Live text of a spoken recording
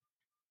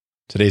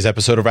Today's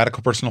episode of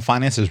Radical Personal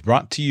Finance is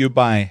brought to you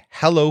by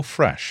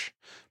HelloFresh.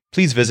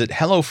 Please visit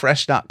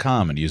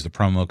HelloFresh.com and use the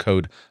promo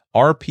code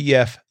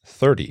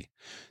RPF30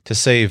 to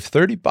save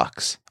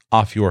 $30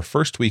 off your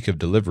first week of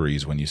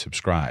deliveries when you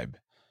subscribe.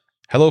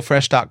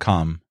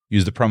 HelloFresh.com,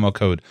 use the promo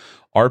code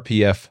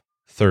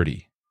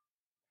RPF30.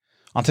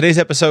 On today's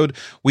episode,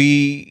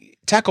 we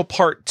tackle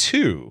part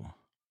 2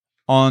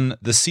 on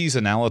the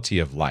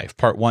seasonality of life.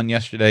 Part 1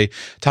 yesterday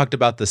talked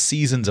about the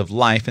seasons of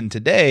life, and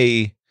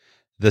today,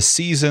 the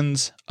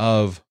seasons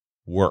of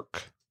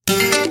work.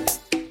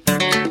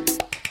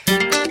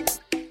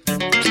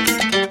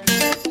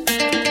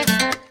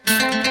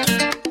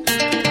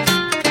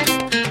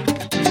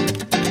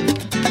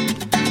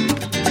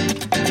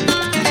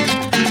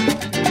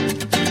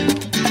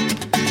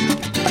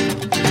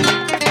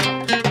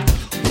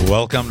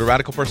 Welcome to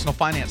Radical Personal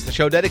Finance, the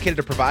show dedicated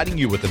to providing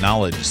you with the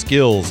knowledge,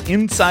 skills,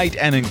 insight,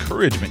 and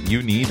encouragement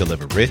you need to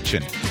live a rich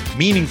and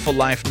meaningful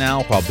life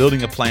now while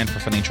building a plan for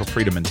financial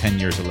freedom in 10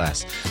 years or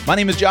less. My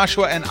name is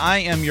Joshua, and I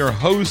am your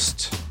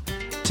host.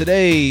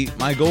 Today,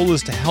 my goal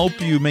is to help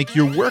you make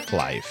your work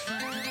life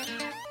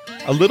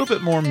a little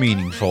bit more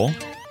meaningful,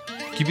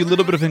 give you a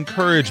little bit of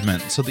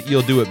encouragement so that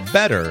you'll do it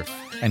better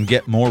and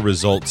get more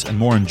results and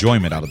more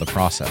enjoyment out of the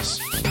process.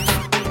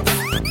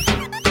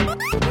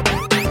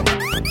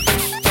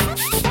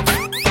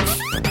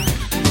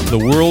 The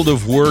world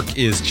of work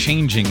is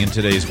changing in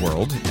today's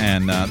world,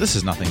 and this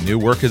is nothing new.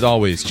 Work has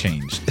always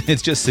changed.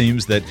 It just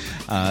seems that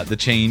the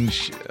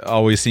change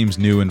always seems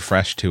new and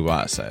fresh to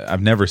us.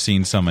 I've never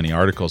seen so many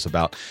articles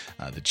about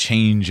the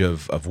change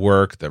of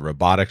work, the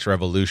robotics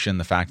revolution,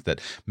 the fact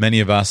that many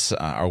of us,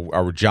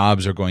 our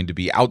jobs are going to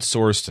be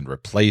outsourced and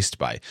replaced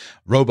by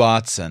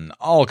robots and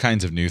all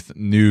kinds of new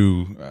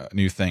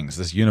things.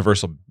 This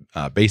universal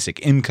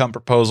basic income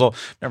proposal,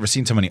 never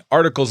seen so many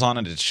articles on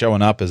it. It's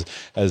showing up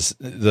as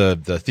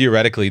the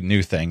theoretically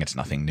new thing. It's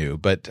nothing new,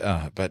 but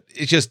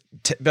it's just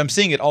I'm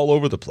seeing it all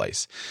over the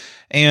place.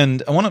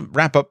 And I want to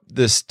wrap up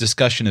this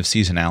discussion of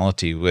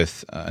seasonality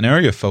with an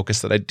area of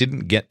focus that I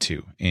didn't get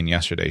to in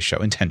yesterday's show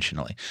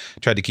intentionally. I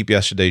tried to keep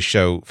yesterday's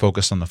show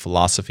focused on the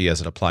philosophy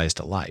as it applies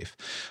to life.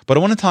 But I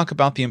want to talk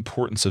about the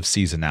importance of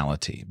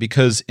seasonality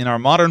because in our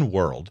modern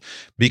world,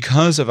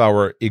 because of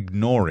our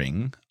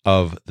ignoring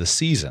of the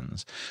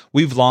seasons,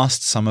 we've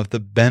lost some of the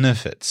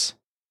benefits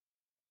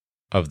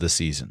of the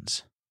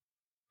seasons.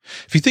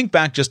 If you think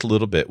back just a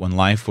little bit when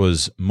life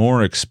was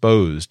more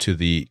exposed to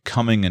the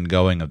coming and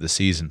going of the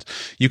seasons,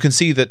 you can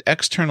see that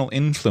external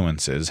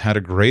influences had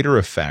a greater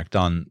effect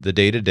on the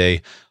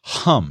day-to-day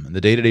hum,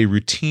 the day-to-day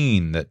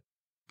routine that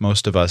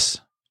most of us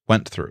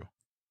went through.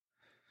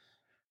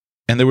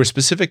 And there were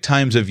specific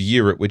times of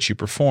year at which you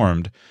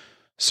performed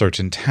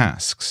certain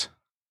tasks.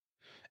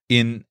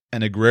 In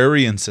an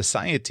agrarian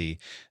society,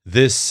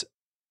 this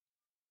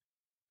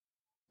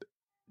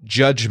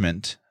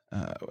judgment,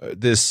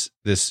 this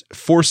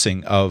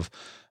forcing of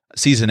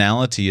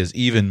seasonality is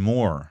even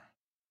more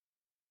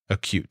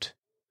acute.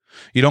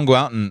 You don't go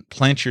out and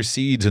plant your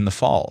seeds in the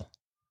fall.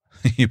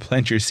 You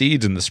plant your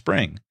seeds in the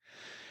spring.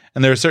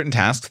 And there are certain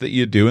tasks that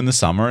you do in the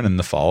summer and in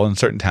the fall, and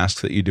certain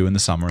tasks that you do in the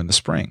summer and the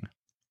spring.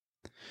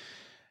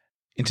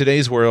 In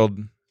today's world,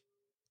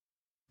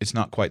 it's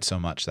not quite so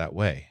much that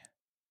way.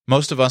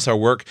 Most of us, our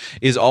work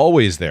is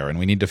always there, and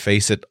we need to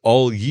face it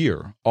all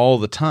year, all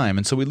the time,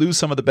 and so we lose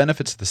some of the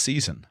benefits of the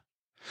season.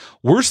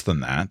 Worse than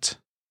that,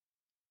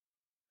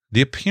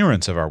 the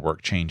appearance of our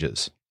work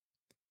changes.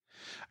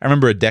 I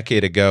remember a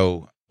decade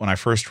ago when I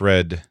first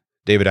read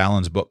David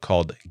Allen's book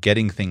called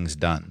Getting Things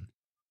Done.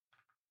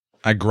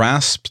 I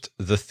grasped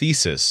the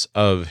thesis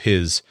of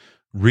his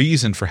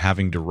reason for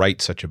having to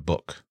write such a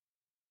book,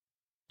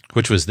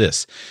 which was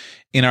this: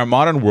 in our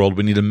modern world,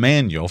 we need a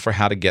manual for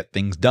how to get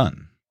things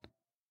done.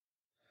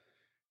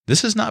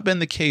 This has not been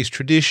the case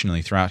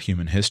traditionally throughout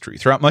human history.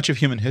 Throughout much of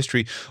human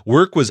history,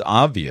 work was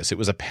obvious, it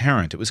was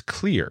apparent, it was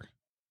clear.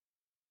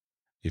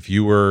 If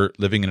you were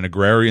living in an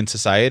agrarian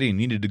society and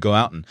needed to go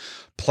out and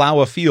plow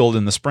a field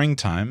in the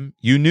springtime,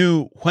 you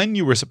knew when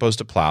you were supposed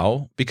to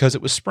plow because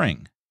it was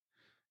spring.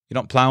 You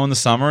don't plow in the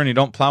summer and you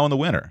don't plow in the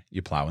winter.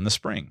 You plow in the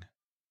spring.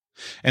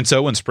 And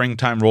so when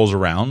springtime rolls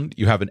around,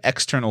 you have an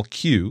external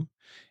cue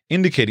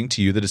indicating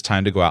to you that it's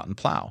time to go out and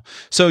plow.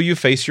 So you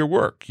face your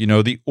work. You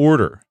know the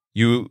order.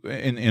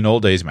 In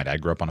old days, my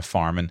dad grew up on a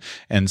farm,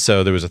 and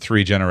so there was a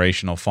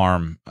 3-generational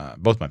farm.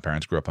 Both my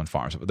parents grew up on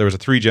farms, but there was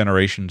 3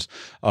 generations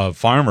of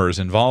farmers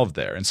involved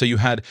there. And so you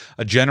had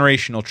a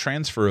generational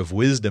transfer of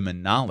wisdom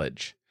and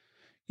knowledge.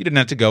 You didn't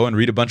have to go and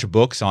read a bunch of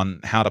books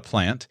on how to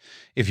plant.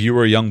 If you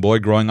were a young boy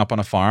growing up on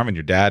a farm and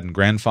your dad and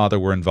grandfather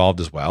were involved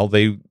as well,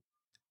 they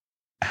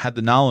had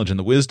the knowledge and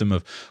the wisdom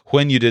of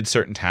when you did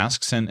certain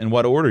tasks and in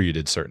what order you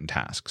did certain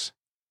tasks.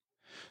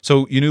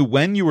 So you knew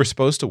when you were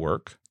supposed to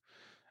work,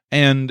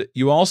 and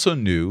you also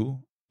knew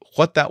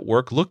what that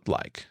work looked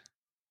like.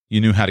 You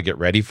knew how to get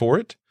ready for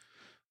it.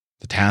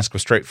 The task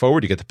was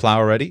straightforward. You get the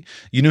plow ready.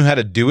 You knew how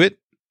to do it.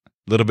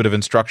 A little bit of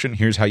instruction.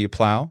 Here's how you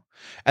plow.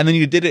 And then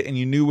you did it and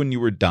you knew when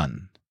you were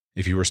done.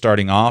 If you were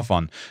starting off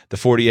on the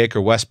 40-acre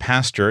west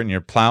pasture and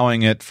you're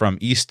plowing it from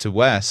east to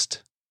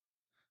west,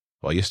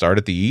 Well, you start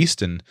at the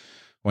east, and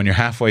when you're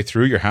halfway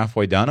through, you're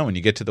halfway done. And when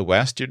you get to the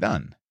west, you're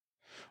done.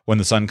 When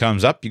the sun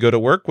comes up, you go to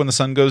work. When the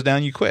sun goes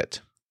down, you quit.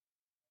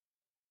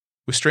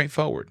 It was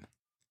straightforward.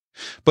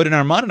 But in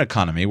our modern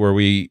economy, where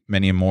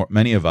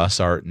many of us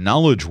are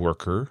knowledge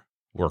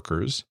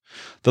workers,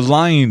 the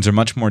lines are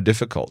much more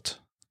difficult.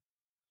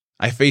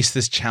 I face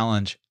this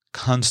challenge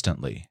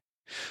constantly.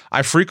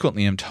 I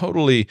frequently am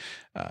totally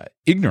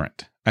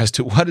ignorant as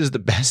to what is the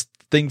best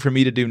thing for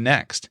me to do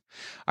next.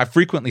 I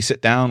frequently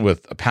sit down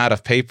with a pad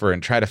of paper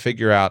and try to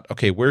figure out,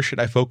 okay, where should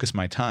I focus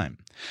my time?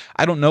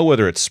 I don't know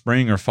whether it's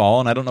spring or fall,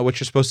 and I don't know what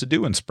you're supposed to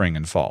do in spring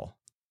and fall.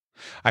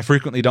 I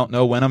frequently don't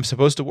know when I'm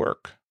supposed to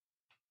work.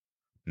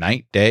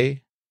 Night,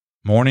 day,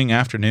 morning,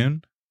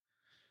 afternoon.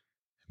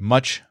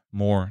 Much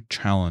more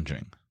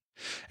challenging.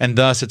 And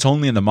thus, it's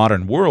only in the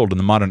modern world, in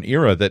the modern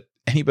era, that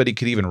anybody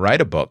could even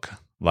write a book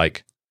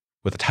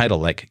with a title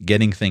like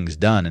Getting Things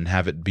Done and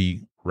have it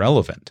be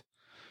relevant.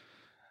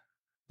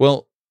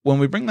 Well, when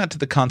we bring that to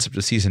the concept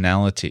of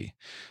seasonality,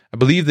 I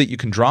believe that you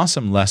can draw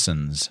some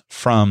lessons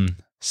from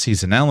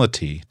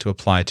seasonality to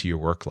apply to your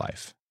work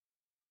life.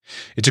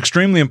 It's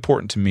extremely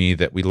important to me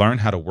that we learn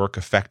how to work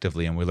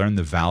effectively and we learn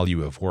the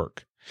value of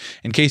work.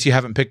 In case you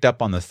haven't picked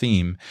up on the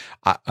theme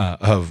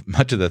of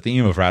much of the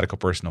theme of Radical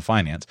Personal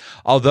Finance,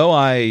 although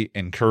I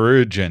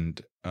encourage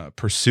and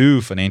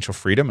pursue financial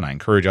freedom, and I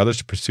encourage others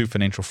to pursue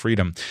financial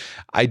freedom,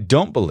 I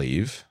don't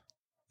believe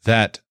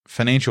that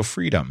financial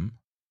freedom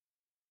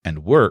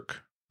and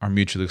work are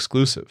mutually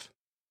exclusive.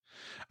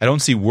 I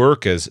don't see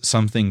work as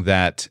something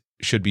that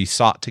should be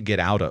sought to get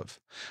out of.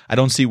 I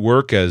don't see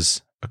work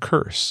as a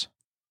curse.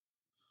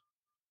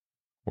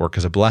 Work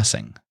as a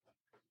blessing.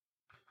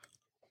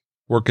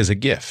 Work as a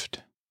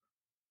gift.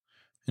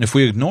 And if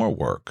we ignore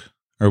work,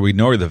 or we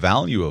ignore the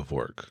value of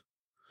work,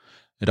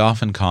 it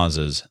often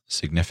causes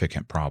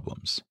significant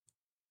problems.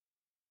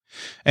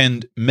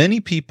 And many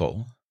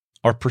people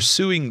are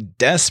pursuing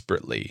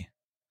desperately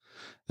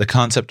the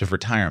concept of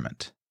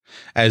retirement,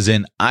 as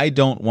in, I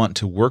don't want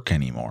to work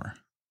anymore,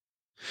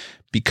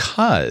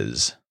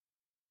 because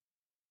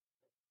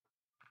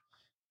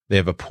they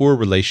have a poor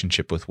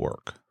relationship with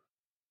work.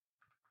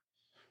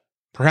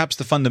 Perhaps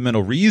the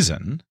fundamental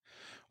reason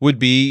would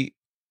be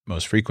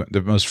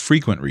the most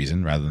frequent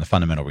reason rather than the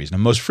fundamental reason.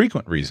 The most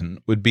frequent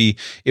reason would be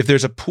if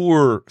there's a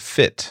poor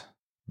fit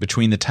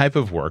between the type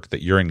of work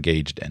that you're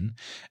engaged in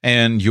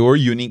and your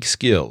unique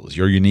skills,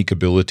 your unique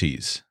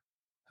abilities,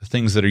 the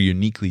things that are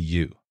uniquely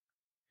you.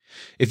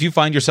 If you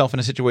find yourself in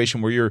a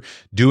situation where you're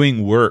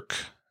doing work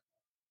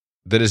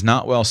that is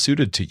not well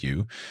suited to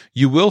you,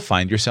 you will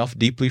find yourself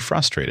deeply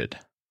frustrated.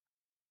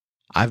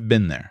 I've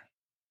been there.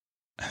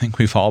 I think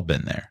we've all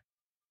been there.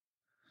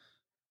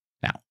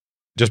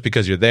 Just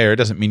because you're there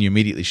doesn't mean you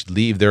immediately should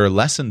leave. There are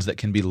lessons that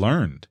can be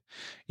learned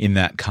in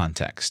that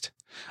context.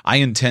 I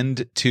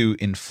intend to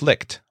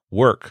inflict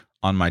work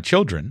on my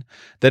children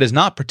that is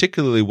not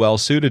particularly well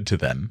suited to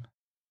them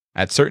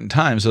at certain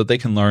times so that they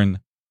can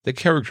learn the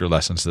character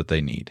lessons that they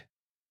need.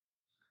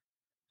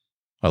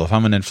 Well, if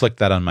I'm going to inflict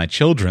that on my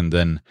children,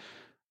 then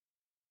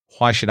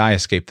why should I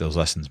escape those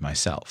lessons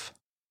myself?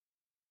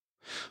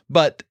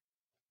 But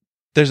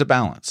there's a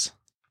balance.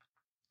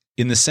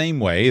 In the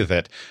same way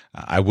that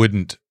I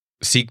wouldn't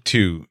seek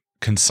to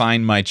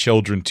consign my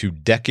children to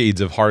decades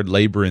of hard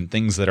labor in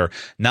things that are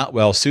not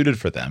well suited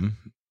for them,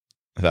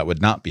 that would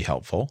not be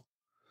helpful.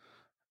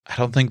 I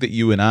don't think that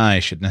you and I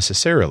should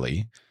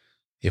necessarily,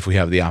 if we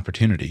have the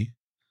opportunity,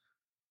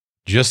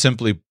 just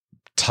simply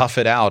tough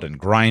it out and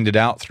grind it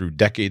out through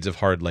decades of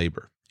hard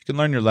labor. You can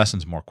learn your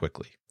lessons more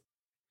quickly.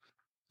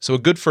 So a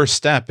good first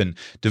step in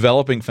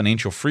developing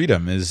financial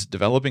freedom is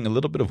developing a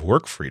little bit of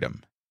work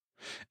freedom.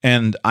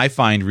 And I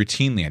find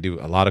routinely, I do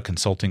a lot of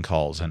consulting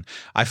calls, and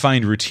I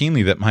find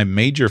routinely that my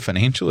major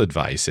financial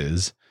advice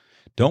is,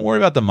 don't worry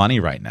about the money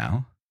right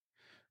now.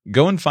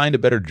 Go and find a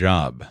better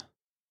job.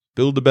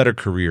 Build a better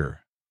career.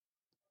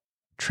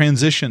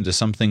 Transition to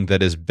something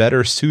that is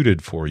better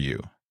suited for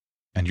you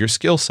and your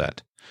skill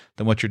set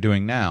than what you're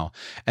doing now,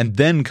 and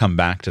then come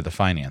back to the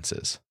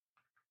finances.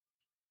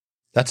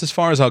 That's as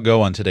far as I'll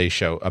go on today's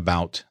show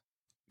about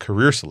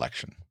career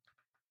selection.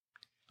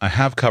 I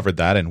have covered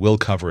that and will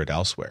cover it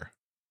elsewhere.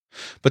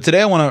 But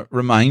today I want to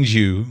remind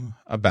you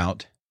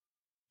about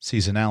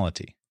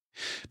seasonality.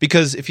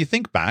 Because if you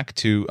think back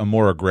to a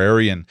more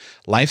agrarian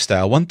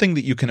lifestyle, one thing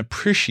that you can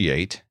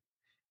appreciate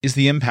is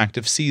the impact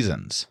of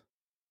seasons.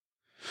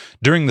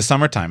 During the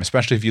summertime,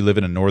 especially if you live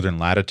in a northern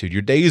latitude,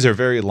 your days are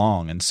very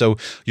long. And so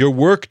your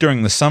work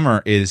during the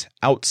summer is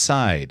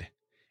outside.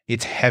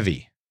 It's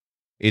heavy.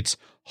 It's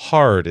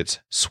hard. It's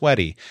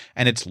sweaty.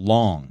 And it's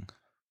long.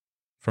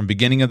 From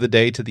beginning of the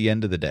day to the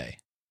end of the day.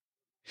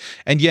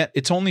 And yet,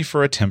 it's only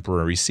for a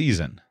temporary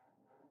season.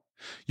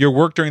 Your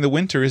work during the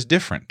winter is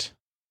different.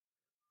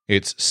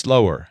 It's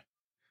slower,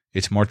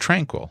 it's more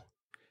tranquil,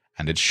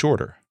 and it's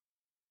shorter.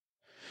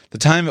 The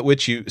time at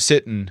which you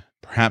sit and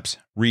perhaps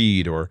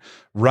read or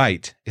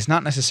write is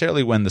not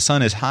necessarily when the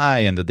sun is high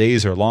and the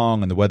days are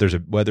long and the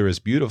weather is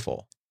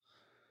beautiful.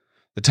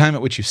 The time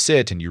at which you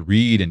sit and you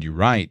read and you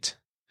write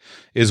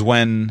is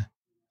when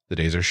the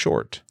days are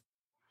short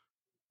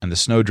and the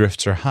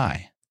snowdrifts are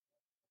high.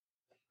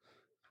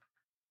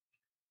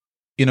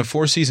 In a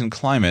four-season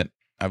climate,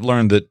 I've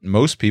learned that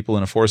most people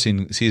in a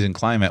four-season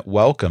climate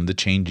welcome the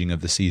changing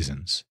of the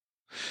seasons.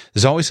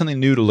 There's always something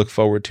new to look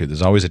forward to.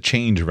 There's always a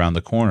change around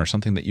the corner,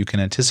 something that you can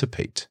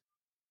anticipate.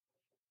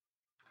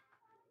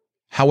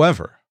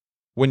 However,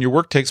 when your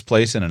work takes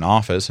place in an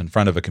office in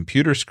front of a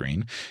computer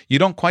screen, you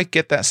don't quite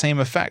get that same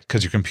effect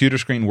because your computer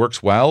screen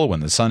works well when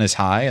the sun is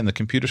high and the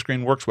computer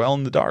screen works well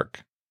in the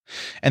dark.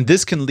 And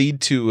this can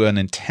lead to an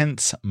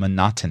intense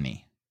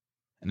monotony,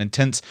 an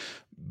intense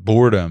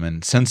boredom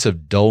and sense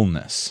of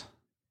dullness.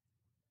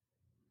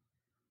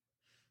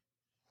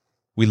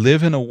 We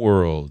live in a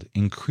world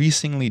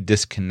increasingly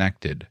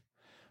disconnected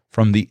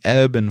from the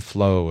ebb and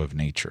flow of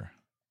nature,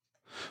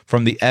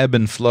 from the ebb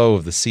and flow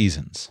of the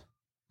seasons.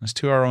 It's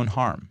to our own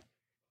harm.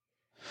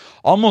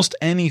 Almost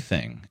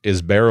anything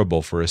is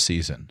bearable for a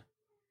season.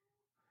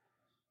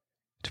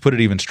 To put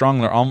it even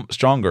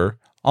stronger,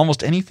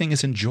 almost anything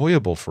is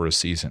enjoyable for a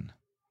season.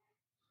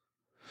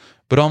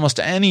 But almost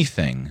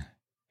anything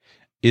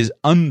is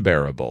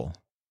unbearable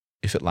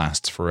if it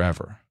lasts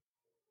forever.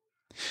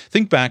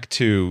 Think back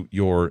to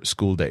your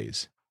school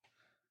days,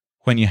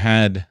 when you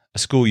had a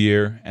school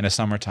year and a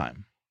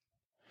summertime.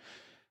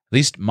 At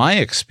least my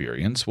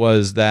experience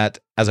was that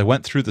as I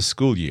went through the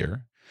school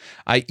year,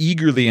 I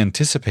eagerly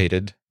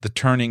anticipated the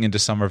turning into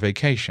summer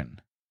vacation.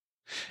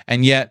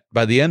 And yet,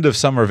 by the end of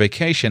summer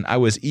vacation, I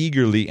was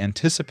eagerly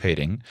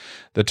anticipating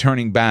the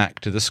turning back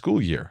to the school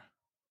year.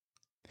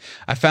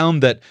 I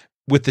found that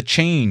with the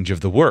change of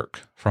the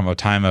work from a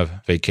time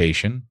of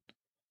vacation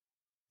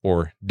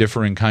or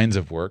differing kinds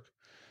of work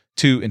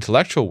to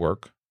intellectual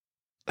work,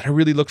 that I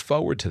really looked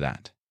forward to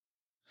that.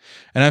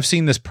 And I've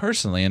seen this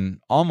personally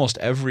in almost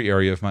every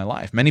area of my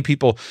life. Many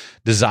people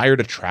desire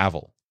to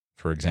travel,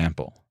 for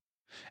example.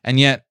 And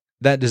yet,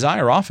 that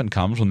desire often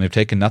comes when they've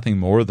taken nothing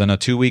more than a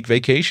 2-week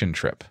vacation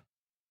trip.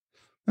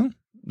 Well,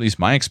 at least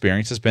my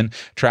experience has been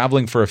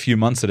traveling for a few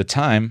months at a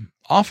time.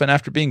 Often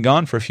after being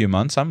gone for a few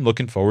months, I'm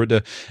looking forward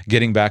to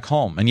getting back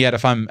home. And yet,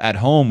 if I'm at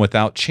home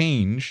without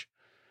change,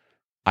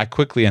 I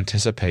quickly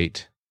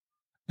anticipate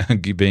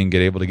being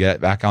able to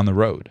get back on the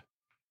road.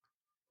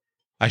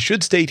 I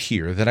should state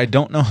here that I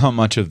don't know how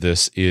much of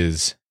this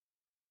is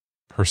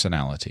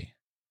personality.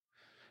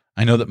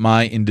 I know that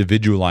my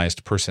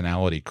individualized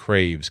personality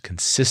craves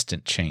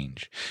consistent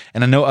change,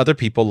 and I know other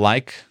people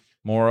like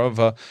more of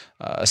a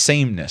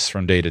sameness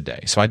from day to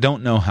day. So I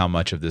don't know how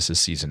much of this is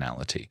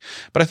seasonality,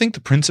 but I think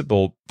the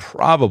principle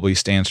probably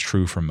stands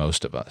true for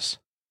most of us.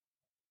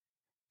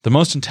 The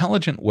most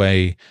intelligent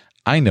way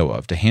I know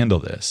of to handle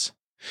this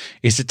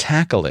is to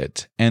tackle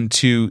it and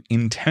to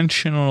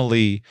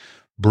intentionally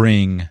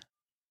bring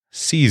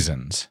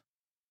seasons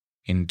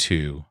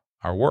into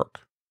our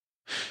work.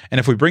 And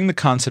if we bring the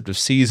concept of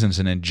seasons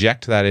and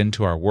inject that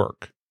into our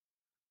work,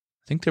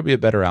 I think there'll be a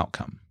better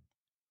outcome.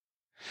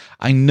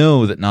 I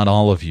know that not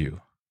all of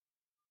you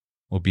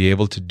will be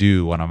able to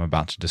do what I'm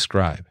about to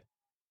describe.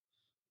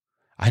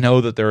 I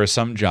know that there are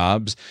some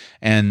jobs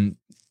and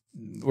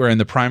wherein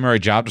the primary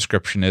job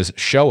description is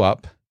show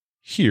up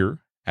here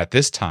at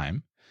this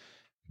time,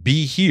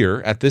 be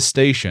here at this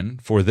station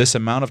for this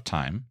amount of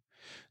time,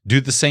 do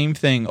the same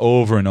thing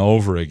over and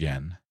over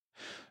again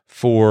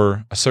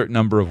for a certain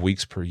number of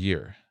weeks per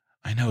year.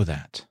 I know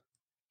that.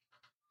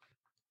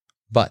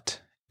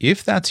 But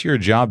if that's your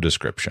job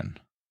description,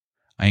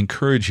 I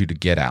encourage you to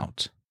get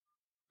out.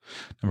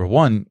 Number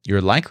one,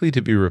 you're likely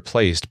to be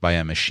replaced by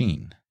a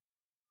machine.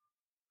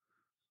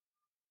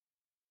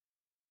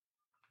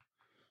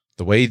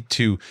 The way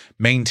to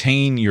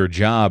maintain your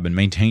job and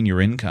maintain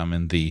your income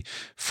in the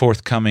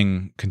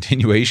forthcoming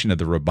continuation of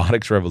the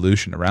robotics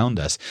revolution around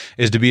us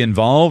is to be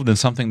involved in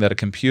something that a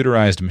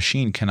computerized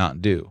machine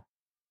cannot do.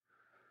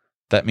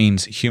 That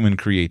means human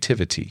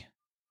creativity,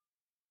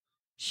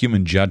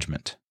 human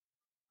judgment.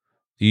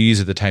 These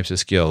are the types of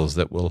skills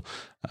that will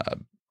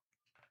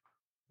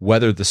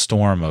weather the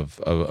storm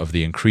of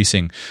the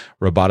increasing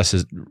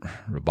robotizing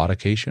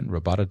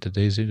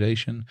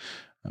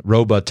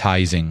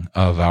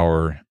of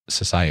our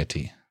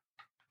society.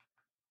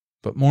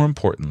 But more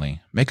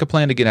importantly, make a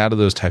plan to get out of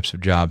those types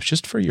of jobs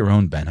just for your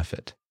own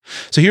benefit.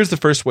 So here's the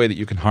first way that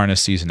you can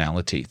harness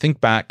seasonality.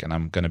 Think back, and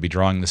I'm going to be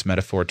drawing this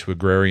metaphor to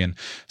agrarian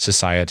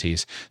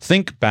societies.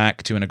 Think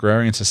back to an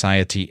agrarian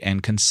society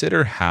and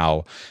consider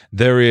how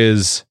there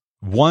is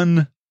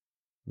one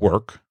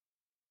work,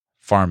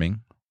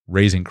 farming,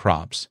 raising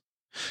crops,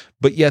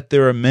 but yet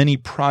there are many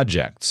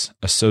projects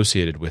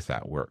associated with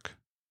that work.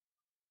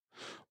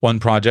 One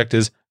project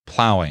is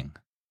plowing.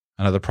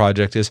 Another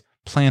project is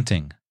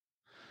planting.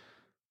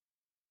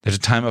 There's a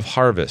time of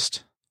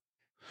harvest.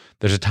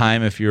 There's a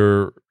time, if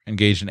you're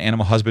engaged in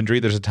animal husbandry,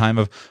 there's a time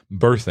of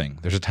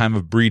birthing. There's a time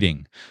of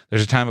breeding.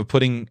 There's a time of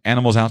putting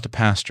animals out to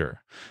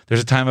pasture.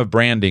 There's a time of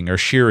branding or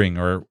shearing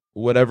or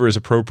whatever is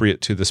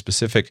appropriate to the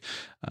specific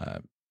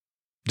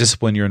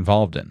discipline you're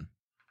involved in.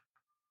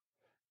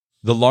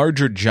 The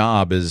larger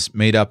job is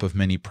made up of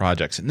many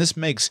projects, and this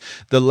makes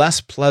the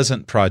less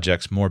pleasant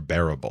projects more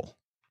bearable.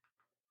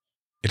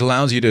 It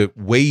allows you to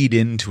wade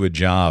into a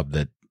job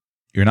that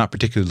you're not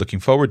particularly looking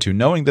forward to,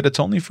 knowing that it's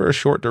only for a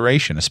short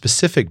duration, a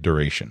specific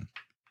duration.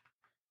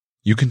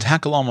 You can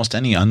tackle almost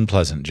any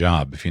unpleasant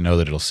job if you know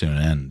that it'll soon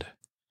end.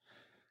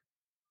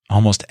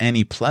 Almost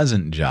any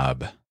pleasant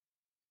job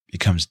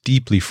becomes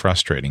deeply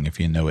frustrating if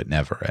you know it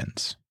never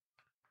ends.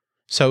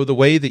 So the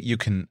way that you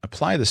can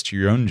apply this to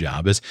your own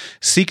job is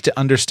seek to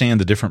understand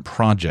the different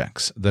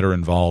projects that are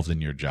involved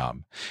in your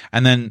job,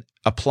 and then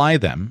apply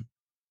them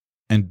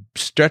and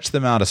stretch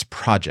them out as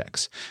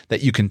projects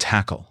that you can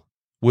tackle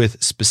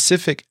with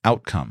specific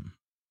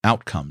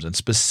outcomes and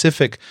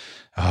specific,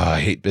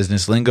 I hate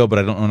business lingo, but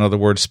I don't know another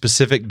word,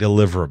 specific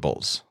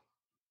deliverables.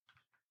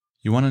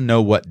 You want to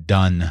know what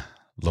done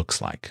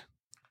looks like.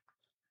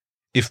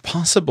 If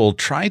possible,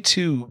 try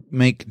to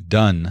make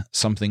done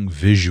something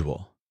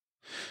visual.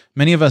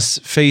 Many of us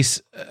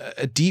face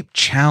a deep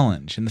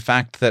challenge in the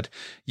fact that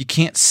you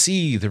can't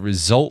see the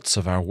results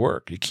of our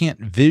work. You can't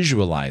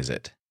visualize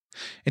it.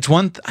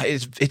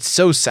 It's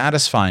so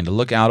satisfying to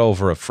look out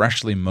over a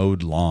freshly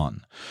mowed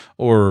lawn,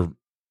 or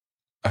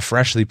a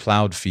freshly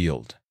plowed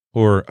field,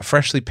 or a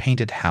freshly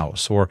painted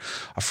house, or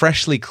a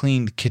freshly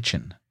cleaned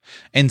kitchen,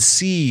 and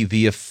see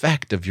the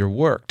effect of your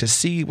work, to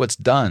see what's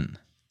done.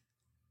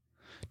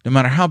 No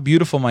matter how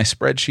beautiful my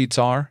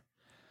spreadsheets are,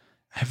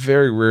 I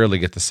very rarely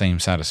get the same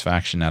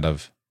satisfaction out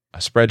of a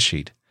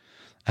spreadsheet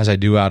as I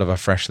do out of a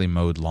freshly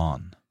mowed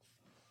lawn.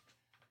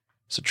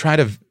 So try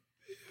to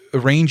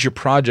arrange your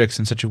projects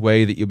in such a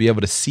way that you'll be able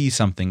to see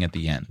something at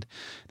the end.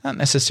 Not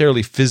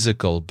necessarily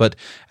physical, but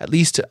at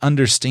least to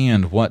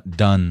understand what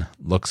done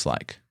looks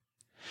like.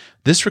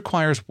 This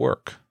requires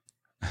work.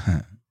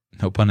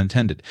 No pun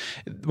intended.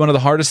 One of the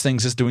hardest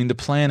things is doing the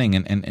planning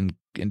and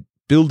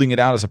building it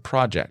out as a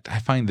project. I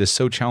find this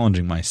so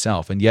challenging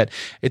myself, and yet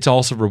it's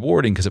also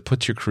rewarding because it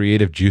puts your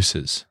creative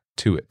juices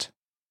to it.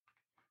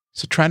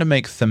 So try to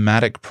make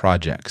thematic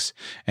projects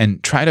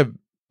and try to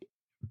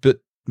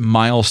put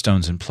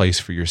milestones in place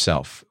for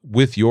yourself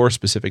with your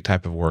specific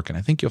type of work, and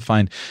I think you'll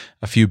find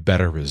a few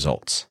better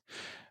results.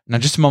 Now,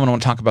 just a moment, I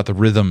want to talk about the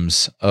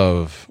rhythms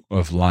of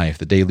life,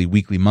 the daily,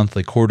 weekly,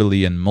 monthly,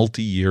 quarterly, and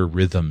multi-year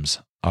rhythms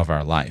of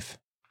our life,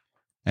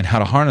 and how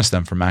to harness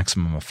them for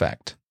maximum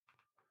effect.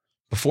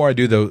 Before I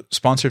do, though,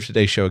 sponsor of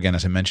today's show, again,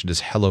 as I mentioned,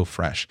 is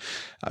HelloFresh.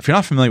 If you're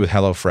not familiar with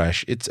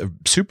HelloFresh, it's a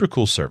super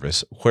cool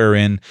service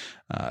wherein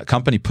a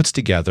company puts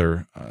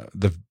together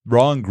the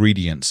raw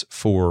ingredients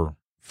for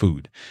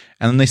food,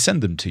 and then they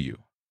send them to you.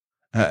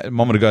 A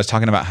moment ago, I was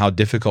talking about how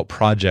difficult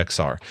projects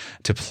are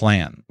to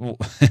plan.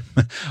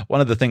 One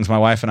of the things my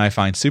wife and I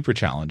find super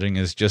challenging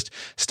is just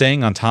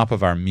staying on top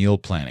of our meal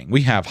planning.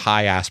 We have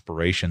high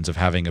aspirations of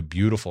having a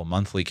beautiful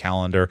monthly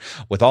calendar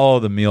with all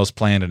of the meals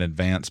planned in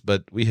advance,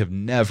 but we have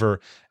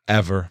never,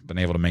 ever been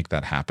able to make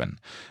that happen.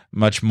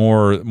 Much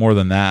more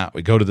than that,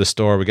 we go to the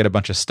store, we get a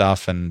bunch of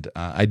stuff, and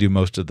I do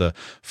most of the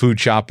food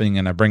shopping,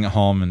 and I bring it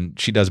home, and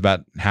she does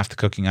about half the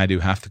cooking, I do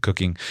half the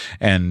cooking,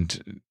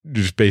 and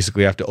just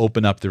basically have to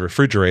open up the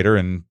refrigerator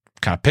and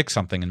kind of pick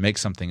something and make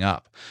something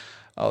up.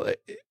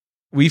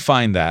 We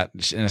find that,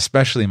 and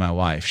especially my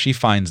wife, she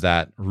finds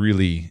that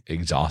really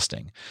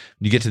exhausting.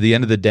 When you get to the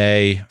end of the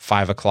day,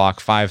 5 o'clock,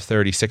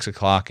 5:30, 6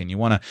 o'clock, and you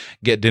want to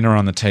get dinner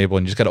on the table,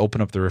 and you just got to open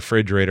up the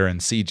refrigerator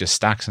and see just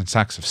stacks and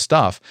stacks of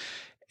stuff,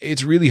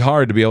 it's really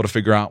hard to be able to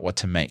figure out what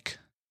to make.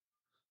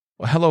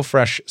 Well,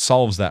 HelloFresh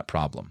solves that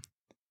problem.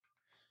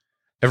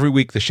 Every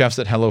week, the chefs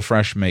at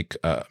HelloFresh make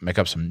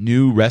up some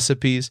new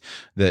recipes,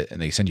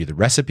 and they send you the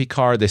recipe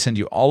card. They send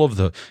you all of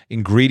the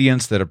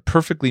ingredients that are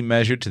perfectly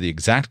measured to the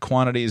exact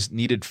quantities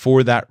needed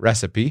for that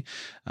recipe.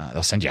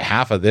 They'll send you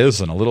half of this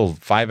and a little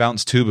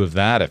 5-ounce tube of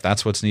that, if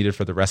that's what's needed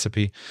for the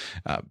recipe.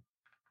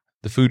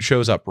 The food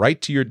shows up right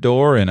to your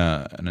door in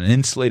an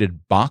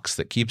insulated box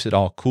that keeps it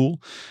all cool,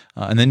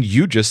 and then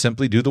you just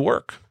simply do the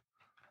work.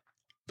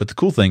 But the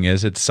cool thing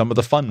is, it's some of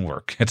the fun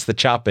work. It's the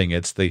chopping,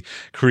 it's the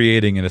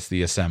creating, and it's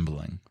the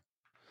assembling.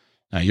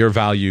 Now, your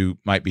value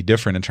might be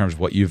different in terms of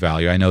what you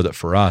value. I know that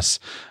for us,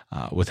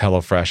 with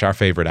HelloFresh, our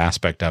favorite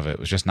aspect of it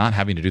was just not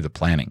having to do the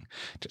planning.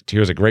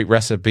 Here's a great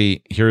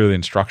recipe, here are the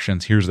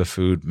instructions, here's the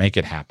food, make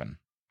it happen.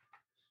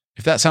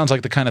 If that sounds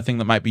like the kind of thing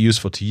that might be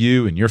useful to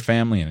you and your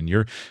family and in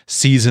your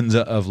seasons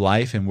of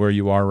life and where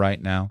you are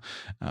right now,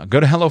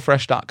 go to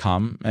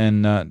HelloFresh.com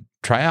and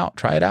try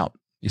it out.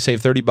 You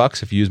save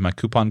 $30 if you use my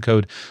coupon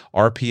code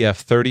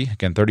RPF30.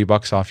 Again,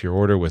 $30 off your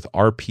order with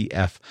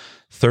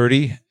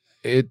RPF30.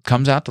 It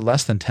comes out to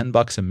less than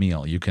 $10 a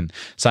meal. You can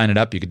sign it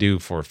up. You could do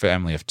for a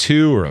family of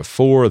 2 or of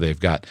 4. They've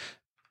got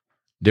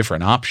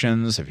different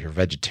options. If you're a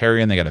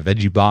vegetarian, they got a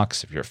veggie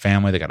box. If you're a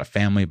family, they got a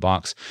family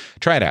box.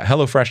 Try it out.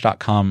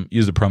 HelloFresh.com.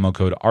 Use the promo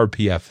code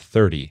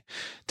RPF30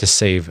 to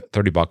save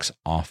 $30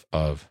 off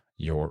of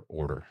your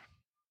order.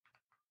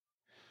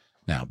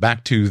 Now,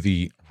 back to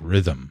the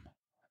rhythm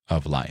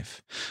of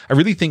life. I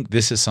really think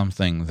this is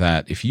something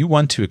that if you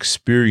want to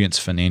experience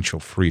financial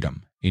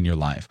freedom in your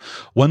life,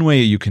 one way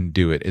you can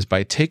do it is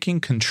by taking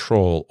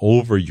control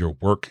over your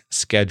work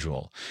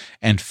schedule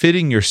and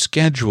fitting your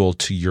schedule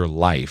to your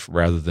life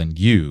rather than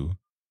you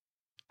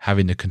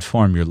having to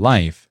conform your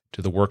life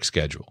to the work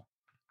schedule.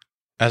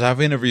 As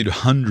I've interviewed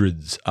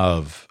hundreds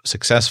of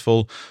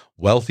successful,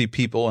 wealthy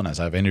people, and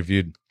as I've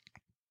interviewed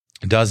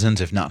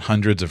dozens, if not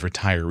hundreds, of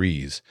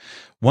retirees,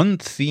 one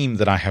theme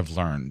that I have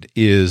learned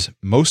is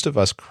most of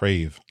us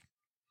crave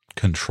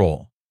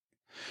control.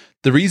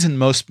 The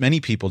reason many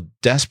people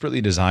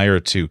desperately desire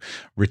to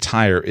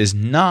retire is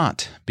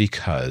not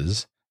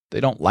because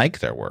they don't like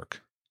their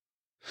work.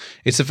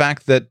 It's the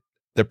fact that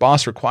their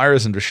boss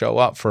requires them to show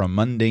up for a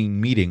mundane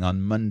meeting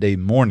on Monday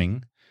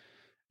morning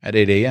at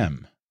 8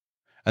 a.m.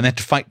 and they have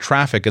to fight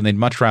traffic, and they'd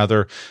much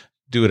rather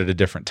do it at a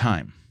different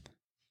time.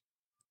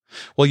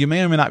 Well, you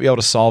may or may not be able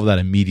to solve that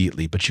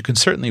immediately, but you can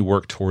certainly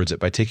work towards it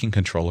by taking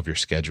control of your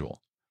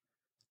schedule.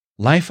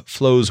 Life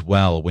flows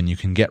well when you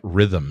can get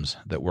rhythms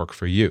that work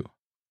for you.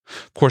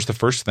 Of course, the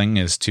first thing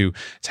is to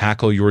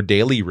tackle your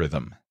daily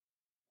rhythm.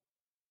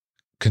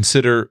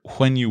 Consider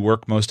when you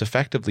work most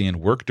effectively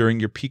and work during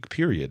your peak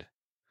period.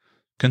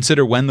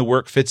 Consider when the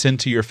work fits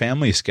into your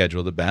family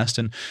schedule the best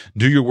and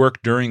do your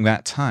work during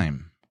that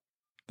time.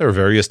 There are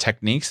various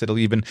techniques that will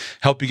even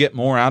help you get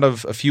more out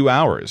of a few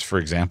hours. For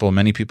example,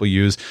 many people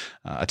use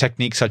a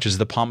technique such as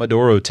the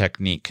Pomodoro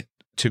technique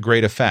to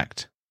great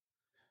effect.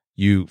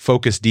 You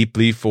focus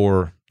deeply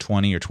for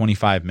 20 or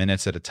 25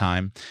 minutes at a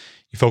time.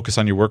 You focus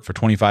on your work for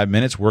 25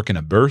 minutes, work in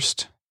a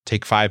burst,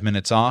 take 5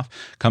 minutes off,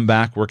 come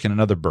back, work in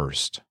another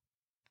burst.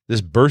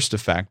 This burst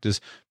effect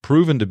is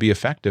proven to be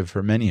effective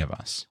for many of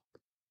us.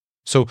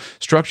 So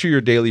structure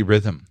your daily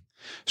rhythm.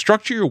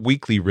 Structure your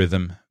weekly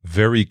rhythm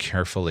very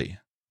carefully.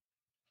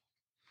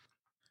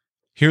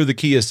 Here the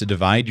key is to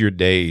divide your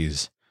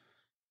days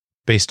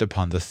based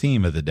upon the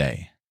theme of the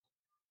day.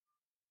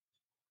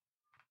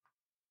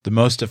 The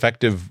most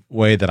effective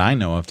way that I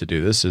know of to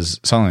do this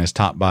is something that's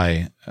taught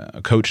by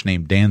a coach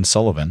named Dan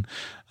Sullivan.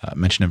 I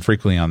mention him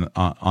frequently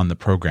on the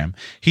program.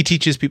 He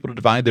teaches people to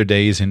divide their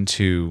days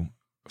into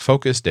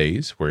focus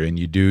days, wherein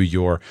you do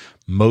your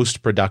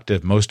most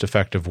productive, most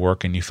effective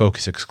work, and you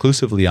focus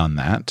exclusively on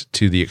that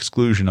to the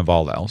exclusion of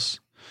all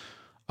else.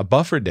 A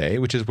buffer day,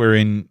 which is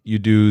wherein you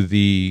do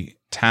the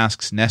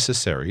tasks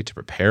necessary to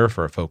prepare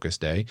for a focus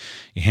day.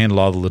 You handle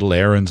all the little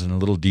errands and the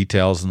little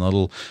details and the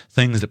little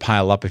things that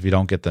pile up if you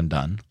don't get them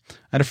done.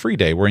 And a free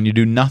day wherein you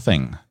do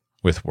nothing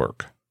with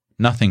work,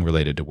 nothing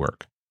related to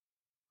work.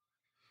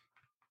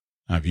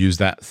 I've used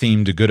that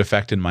theme to good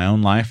effect in my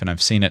own life, and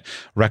I've seen it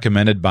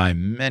recommended by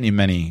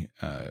many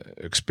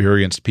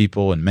experienced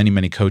people and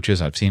many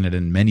coaches. I've seen it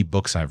in many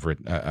books I've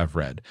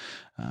read.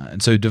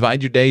 And so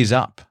divide your days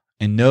up.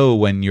 And know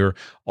when you're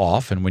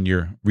off and when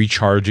you're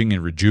recharging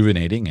and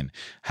rejuvenating and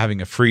having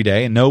a free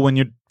day, and know when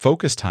your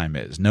focus time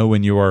is. Know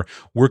when you are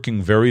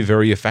working very,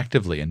 very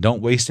effectively, and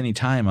don't waste any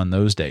time on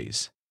those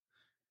days.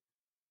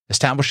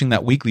 Establishing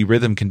that weekly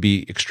rhythm can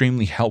be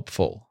extremely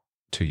helpful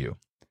to you.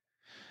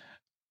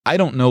 I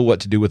don't know what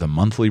to do with a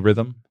monthly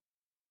rhythm.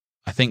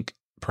 I think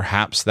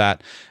perhaps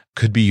that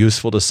could be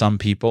useful to some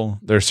people.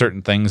 There are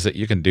certain things that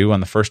you can do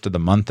on the first of the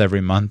month every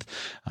month,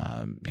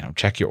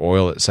 check your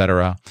oil,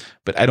 etc.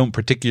 But I don't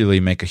particularly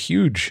make a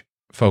huge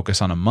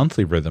focus on a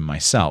monthly rhythm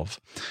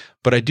myself,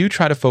 but I do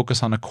try to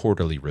focus on a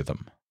quarterly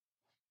rhythm.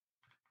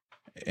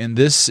 And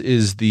this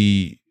is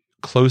the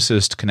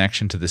closest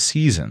connection to the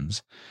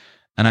seasons,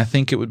 and I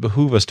think it would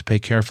behoove us to pay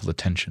careful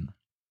attention.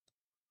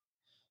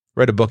 I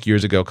read a book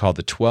years ago called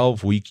The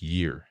 12-Week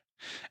Year.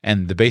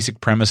 And the basic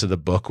premise of the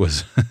book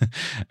was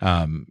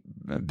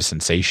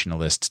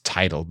sensationalist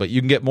title, but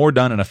you can get more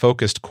done in a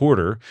focused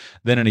quarter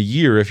than in a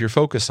year if you're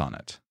focused on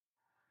it.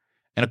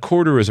 And a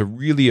quarter is a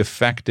really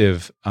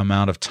effective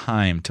amount of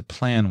time to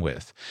plan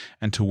with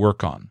and to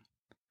work on.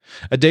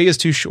 A day is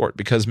too short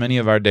because many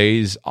of our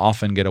days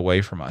often get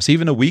away from us.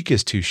 Even a week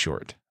is too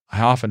short.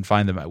 I often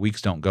find that my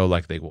weeks don't go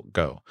like they will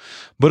go.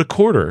 But a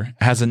quarter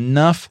has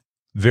enough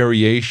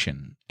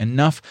variation,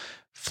 enough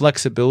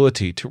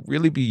flexibility to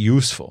really be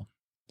useful.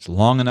 It's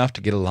long enough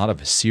to get a lot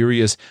of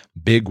serious,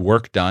 big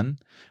work done,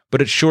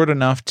 but it's short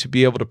enough to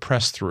be able to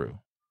press through.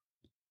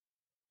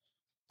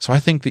 So I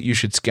think that you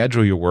should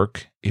schedule your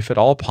work, if at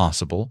all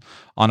possible,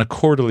 on a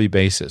quarterly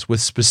basis with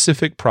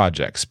specific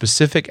projects,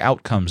 specific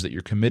outcomes that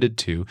you're committed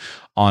to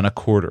on a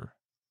quarter.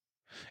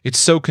 It's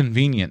so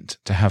convenient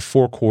to have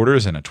 4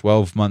 quarters in a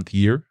 12-month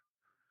year.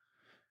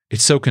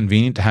 It's so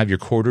convenient to have your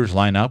quarters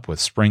line up with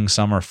spring,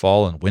 summer,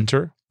 fall, and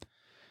winter.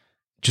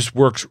 Just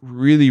works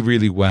really,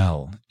 really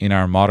well in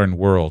our modern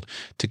world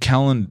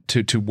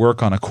to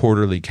work on a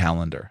quarterly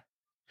calendar.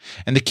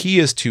 And the key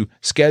is to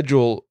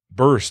schedule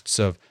bursts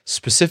of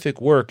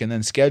specific work and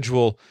then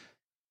schedule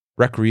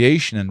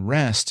recreation and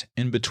rest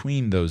in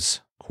between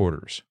those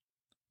quarters.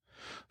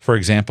 For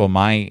example,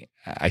 I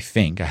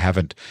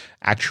haven't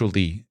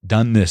actually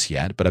done this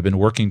yet, but I've been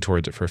working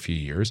towards it for a few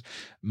years.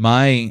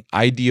 My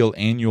ideal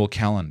annual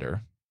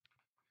calendar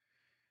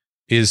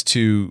is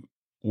to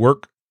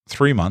work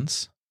 3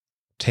 months,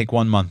 take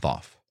 1 month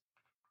off.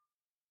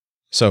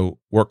 So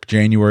work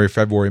January,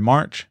 February,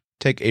 March,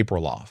 take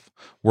April off.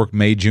 Work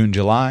May, June,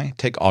 July,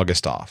 take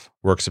August off.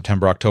 Work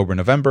September, October,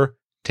 November,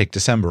 take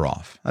December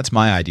off. That's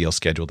my ideal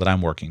schedule that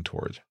I'm working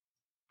towards.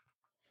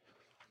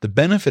 The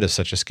benefit of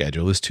such a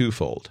schedule is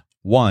twofold.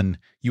 One,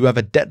 you have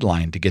a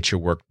deadline to get your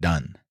work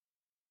done.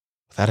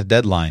 Without a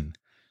deadline,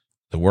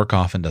 the work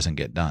often doesn't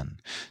get done.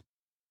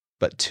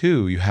 But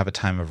two, you have a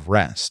time of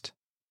rest,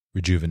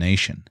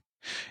 rejuvenation.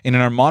 And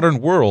in our modern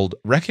world,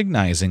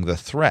 recognizing the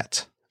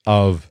threat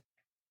of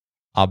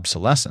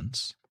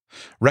obsolescence,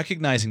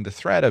 recognizing the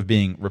threat of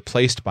being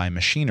replaced by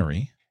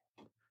machinery,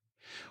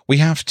 we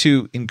have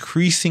to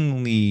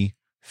increasingly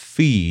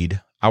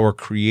feed our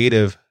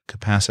creative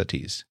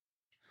capacities.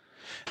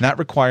 And that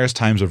requires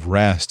times of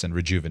rest and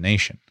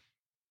rejuvenation.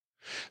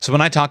 So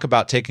when I talk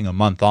about taking a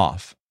month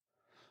off,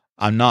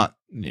 I'm not,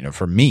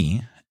 for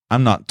me,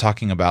 I'm not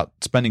talking about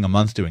spending a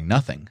month doing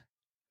nothing.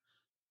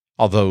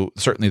 Although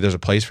certainly there's a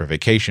place for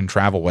vacation,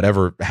 travel,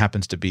 whatever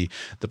happens to be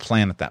the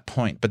plan at that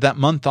point. But that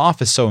month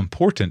off is so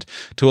important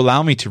to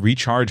allow me to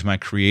recharge my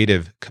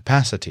creative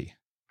capacity.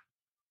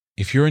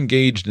 If you're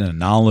engaged in a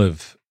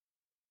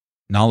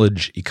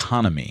knowledge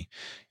economy,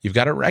 you've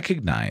got to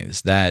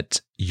recognize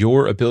that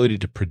your ability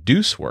to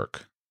produce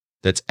work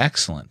that's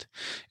excellent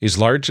is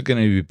largely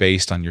going to be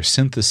based on your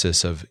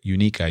synthesis of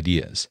unique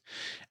ideas.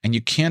 And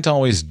you can't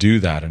always do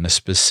that in a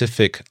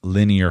specific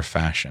linear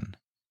fashion.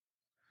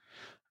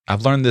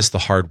 I've learned this the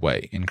hard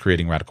way in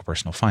creating Radical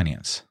Personal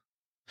Finance.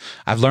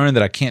 I've learned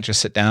that I can't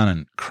just sit down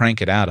and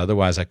crank it out.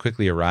 Otherwise, I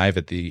quickly arrive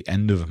at the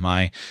end of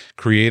my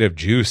creative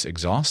juice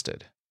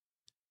exhausted.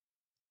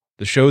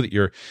 The show that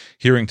you're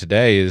hearing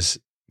today is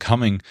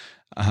coming,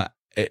 and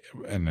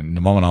in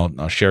a moment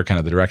I'll share kind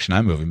of the direction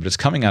I'm moving, but it's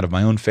coming out of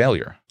my own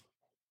failure.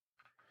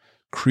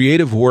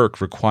 Creative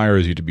work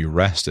requires you to be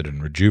rested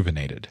and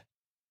rejuvenated.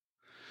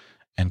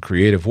 And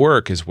creative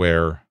work is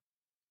where,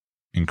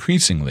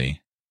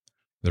 increasingly,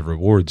 the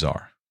rewards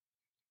are.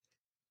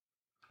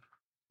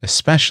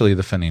 Especially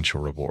the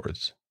financial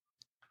rewards.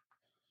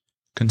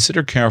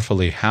 Consider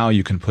carefully how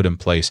you can put in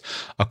place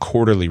a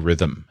quarterly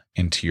rhythm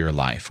into your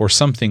life, or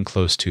something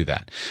close to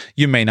that.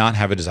 You may not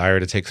have a desire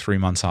to take 3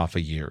 months off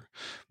a year,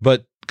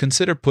 but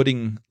consider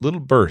putting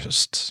little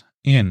bursts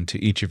into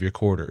each of your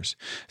quarters.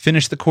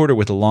 Finish the quarter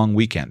with a long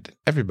weekend.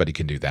 Everybody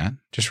can do that.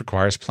 Just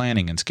requires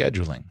planning and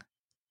scheduling.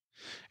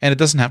 And it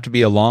doesn't have to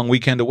be a long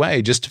weekend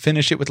away. Just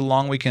finish it with a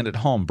long weekend at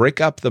home.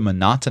 Break up the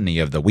monotony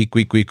of the week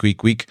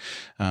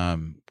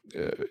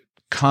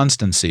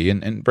constancy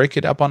and break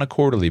it up on a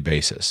quarterly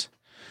basis.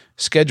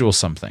 Schedule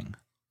something.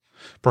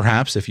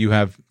 Perhaps if you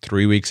have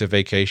 3 weeks of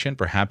vacation,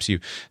 perhaps you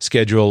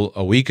schedule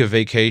a week of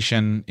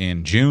vacation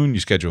in June, you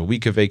schedule a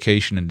week of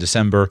vacation in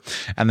December,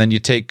 and then you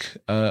take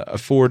a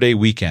 4-day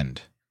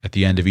weekend at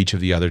the end of each of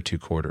the other 2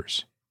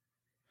 quarters.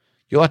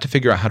 You'll have to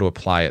figure out how to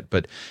apply it,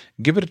 but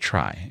give it a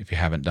try if you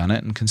haven't done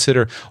it, and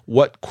consider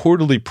what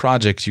quarterly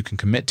projects you can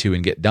commit to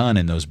and get done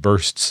in those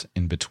bursts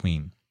in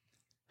between.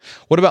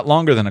 What about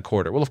longer than a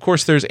quarter? Well, of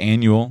course, there's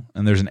annual,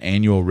 and there's an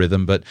annual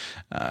rhythm, but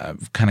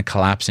kind of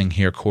collapsing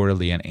here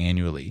quarterly and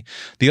annually.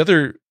 The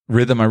other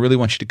rhythm I really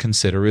want you to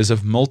consider is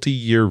of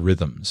multi-year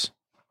rhythms.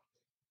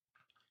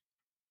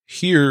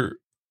 Here,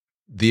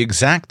 the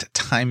exact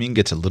timing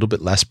gets a little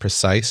bit less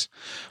precise,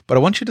 but I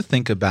want you to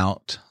think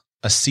about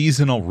a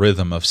seasonal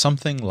rhythm of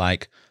something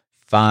like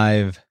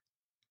 5,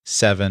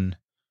 7,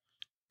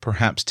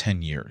 perhaps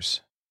 10 years.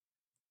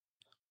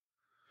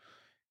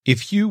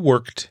 If you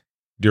worked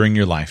during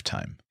your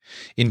lifetime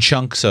in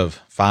chunks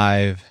of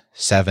 5,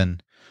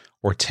 7,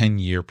 or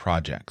 10-year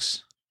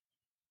projects,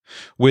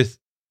 with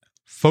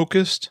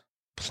focused,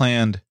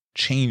 planned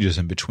changes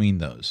in between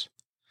those,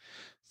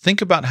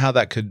 think about how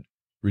that could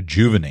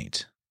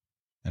rejuvenate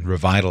and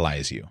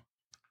revitalize you.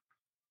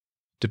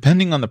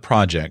 Depending on the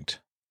project,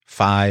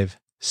 5,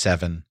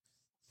 7,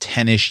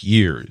 10-ish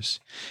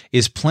years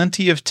is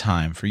plenty of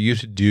time for you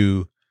to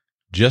do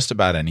just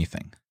about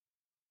anything.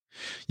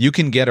 You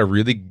can get a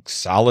really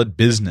solid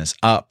business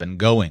up and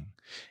going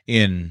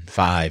in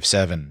 5,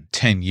 7,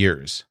 10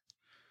 years.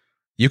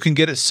 You can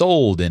get it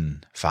sold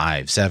in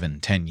 5, 7,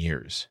 10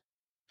 years.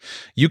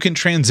 You can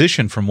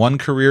transition from one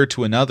career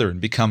to another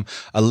and become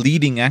a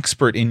leading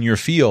expert in your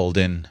field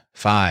in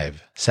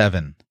 5,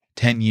 7,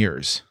 10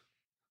 years.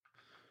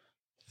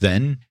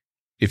 Then,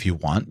 if you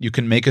want, you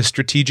can make a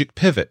strategic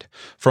pivot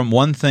from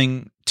one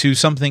thing to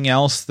something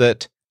else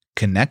that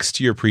connects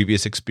to your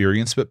previous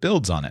experience but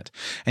builds on it.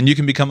 And you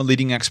can become a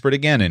leading expert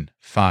again in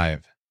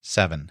 5,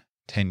 7,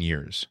 10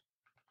 years.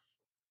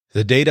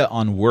 The data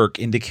on work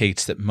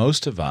indicates that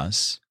most of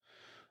us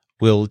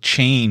will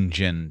change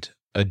and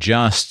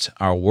adjust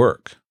our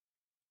work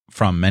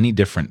from many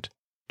different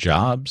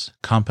jobs,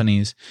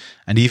 companies,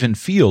 and even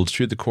fields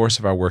through the course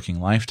of our working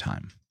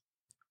lifetime.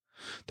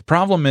 The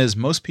problem is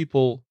most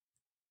people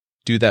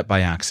do that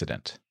by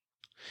accident.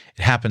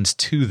 It happens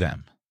to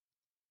them.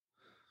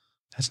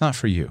 That's not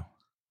for you.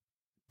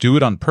 Do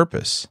it on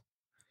purpose.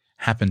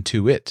 Happen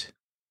to it.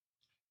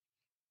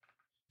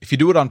 If you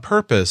do it on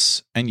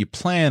purpose and you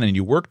plan and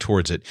you work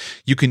towards it,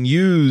 you can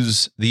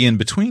use the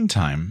in-between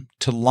time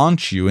to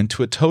launch you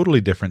into a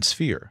totally different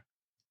sphere.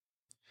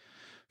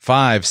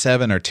 5,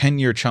 7, or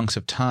 10-year chunks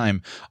of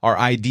time are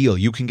ideal.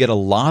 You can get a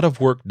lot of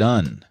work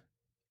done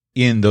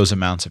in those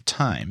amounts of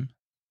time.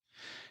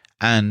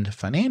 And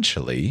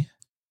financially,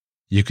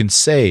 you can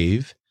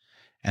save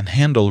and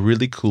handle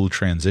really cool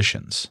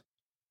transitions.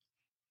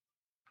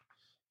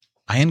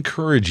 I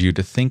encourage you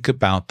to think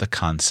about the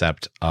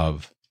concept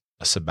of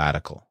a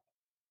sabbatical.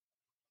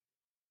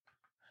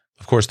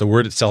 Of course, the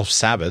word itself,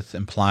 Sabbath,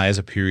 implies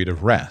a period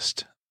of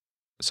rest.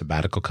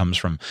 Sabbatical comes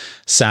from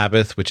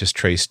Sabbath, which is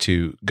traced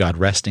to God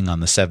resting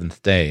on the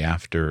seventh day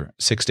after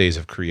 6 days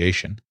of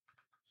creation.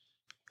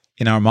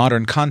 In our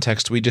modern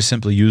context, we just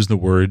simply use the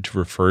word to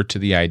refer to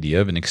the idea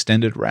of an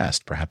extended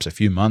rest, perhaps a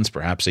few months,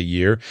 perhaps a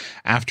year,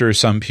 after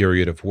some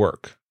period of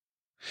work.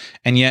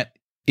 And yet,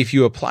 if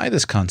you apply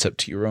this concept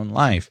to your own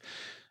life,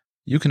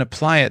 you can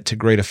apply it to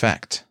great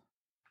effect.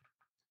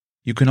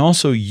 You can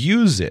also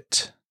use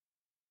it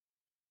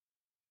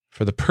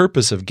for the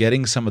purpose of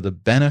getting some of the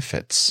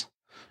benefits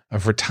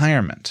of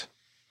retirement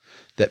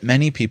that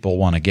many people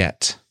want to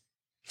get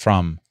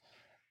from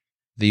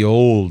the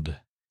old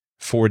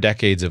 4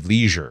 decades of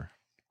leisure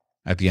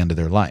at the end of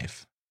their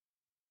life.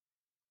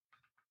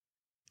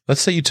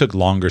 Let's say you took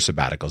longer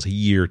sabbaticals, a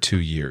year, 2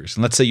 years,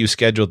 and let's say you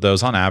scheduled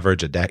those on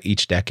average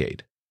each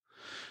decade.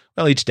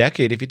 Well, each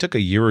decade, if you took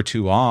a year or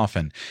two off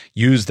and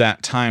used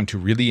that time to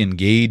really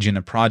engage in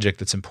a project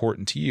that's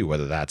important to you,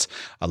 whether that's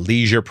a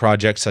leisure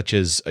project such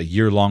as a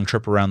year-long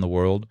trip around the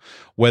world,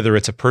 whether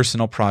it's a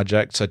personal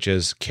project such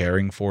as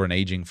caring for an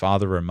aging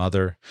father or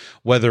mother,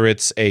 whether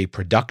it's a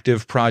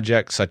productive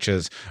project such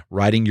as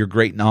writing your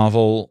great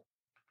novel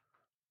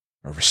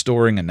or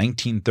restoring a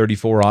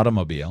 1934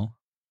 automobile,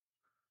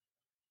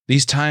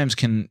 these times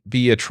can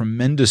be a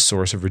tremendous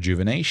source of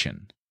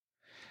rejuvenation.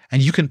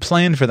 And you can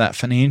plan for that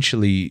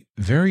financially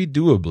very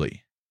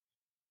doably.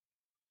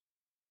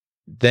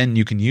 Then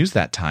you can use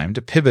that time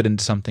to pivot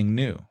into something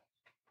new.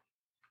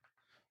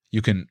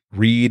 You can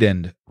read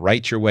and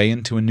write your way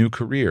into a new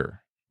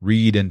career,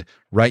 read and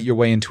write your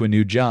way into a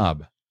new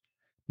job,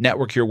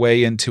 network your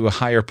way into a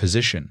higher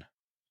position.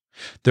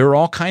 There are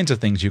all kinds of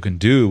things you can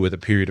do with a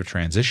period of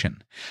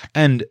transition,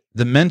 and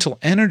the mental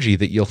energy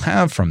that you'll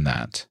have from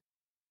that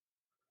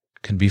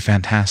can be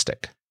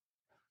fantastic.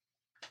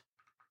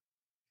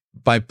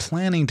 By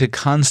planning to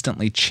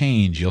constantly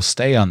change, you'll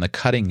stay on the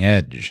cutting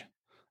edge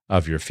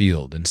of your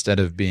field instead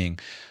of being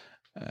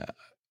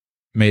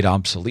made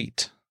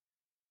obsolete.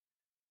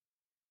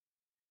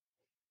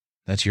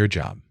 That's your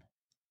job.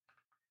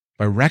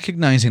 By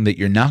recognizing that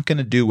you're not going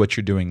to do what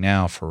you're doing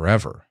now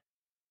forever,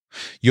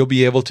 you'll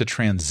be able to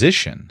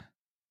transition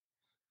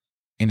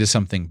into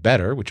something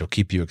better, which will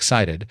keep you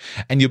excited,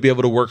 and you'll be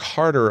able to work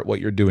harder at what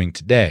you're doing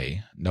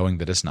today, knowing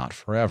that it's not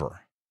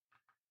forever.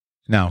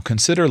 Now,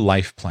 consider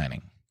life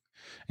planning.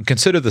 And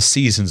consider the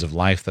seasons of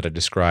life that I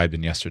described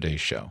in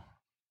yesterday's show.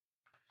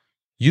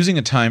 Using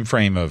a time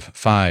frame of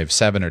 5,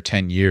 7, or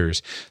 10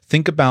 years,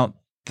 think about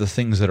the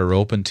things that are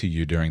open to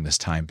you during this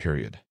time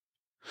period.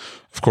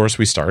 Of course,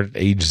 we start at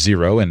age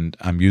 0, and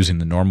I'm using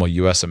the normal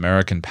U.S.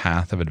 American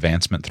path of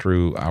advancement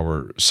through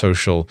our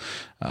social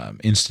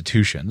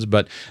institutions,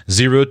 but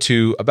 0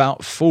 to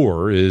about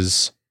 4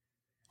 is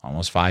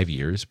almost 5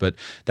 years, but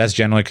that's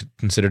generally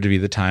considered to be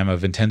the time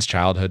of intense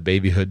childhood,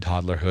 babyhood,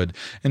 toddlerhood,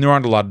 and there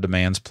aren't a lot of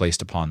demands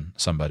placed upon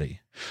somebody.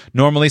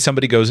 Normally,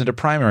 somebody goes into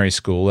primary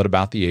school at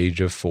about the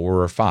age of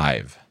 4 or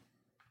 5.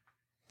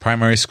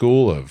 Primary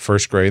school, of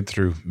first grade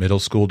through middle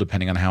school,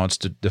 depending on how it's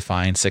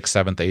defined,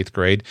 6th, 7th, 8th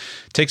grade,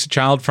 takes a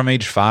child from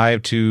age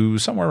 5 to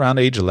somewhere around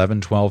age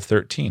 11, 12,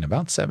 13,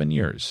 about 7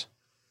 years.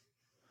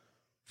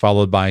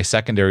 Followed by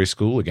secondary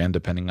school, again,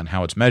 depending on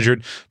how it's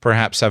measured,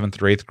 perhaps 7th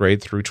or 8th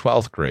grade through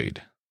 12th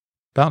grade.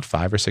 About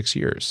 5 or 6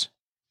 years.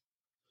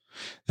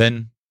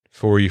 Then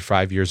 4 or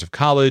 5 years of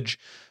college,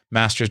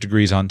 master's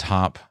degrees on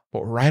top,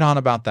 but right on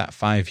about that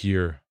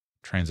 5-year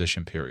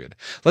transition period.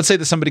 Let's say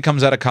that somebody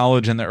comes out of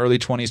college in their early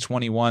 20s,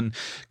 21.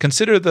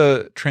 Consider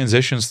the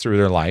transitions through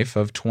their life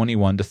of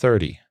 21 to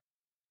 30.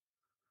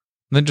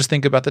 Then just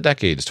think about the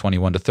decades,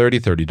 21 to 30,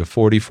 30 to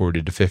 40,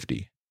 40 to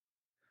 50.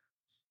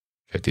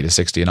 50 to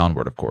 60 and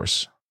onward, of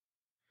course.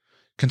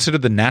 Consider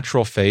the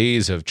natural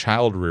phase of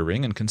child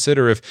rearing, and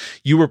consider if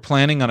you were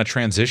planning on a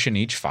transition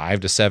each 5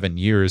 to 7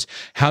 years,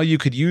 how you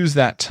could use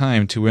that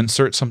time to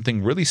insert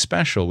something really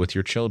special with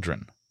your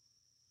children.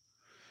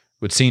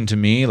 It would seem to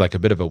me like a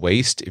bit of a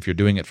waste, if you're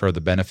doing it for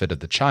the benefit of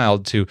the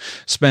child, to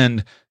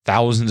spend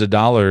thousands of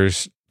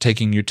dollars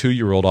taking your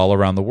 2-year-old all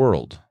around the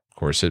world. Of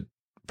course, it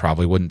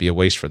probably wouldn't be a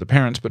waste for the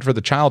parents, but for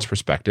the child's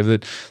perspective,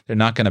 that they're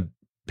not going to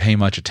pay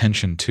much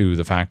attention to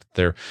the fact that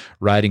they're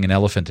riding an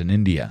elephant in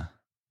India.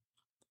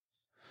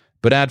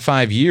 But add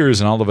 5 years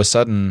and all of a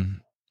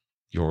sudden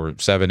your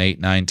 7,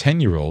 8, 9,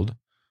 10-year-old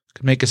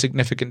could make a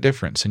significant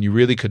difference, and you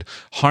really could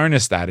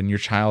harness that in your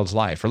child's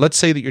life. Or let's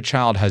say that your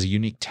child has a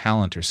unique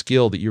talent or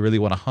skill that you really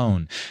want to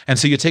hone, and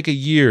so you take a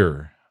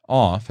year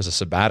off as a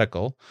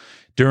sabbatical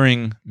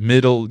during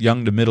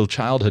young to middle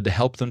childhood to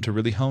help them to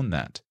really hone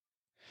that.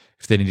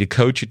 If they need a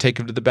coach, you take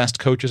them to the best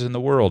coaches in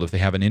the world. If they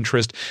have an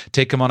interest,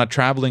 take them on a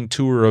traveling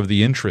tour of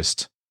the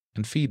interest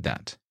and feed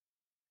that.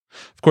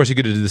 Of course, you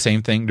could do the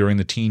same thing during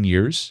the teen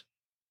years.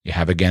 You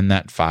have, again,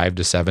 that 5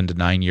 to 7 to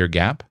 9 year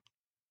gap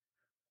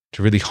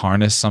to really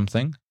harness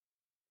something.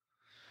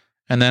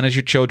 And then as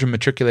your children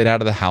matriculate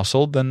out of the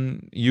household,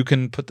 then you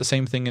can put the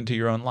same thing into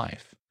your own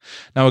life.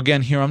 Now,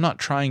 again, here, I'm not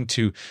trying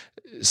to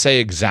say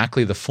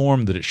exactly the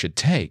form that it should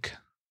take.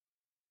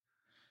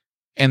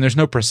 And there's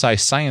no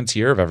precise science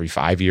here of every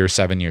 5 years,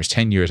 7 years,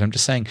 10 years. I'm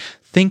just saying,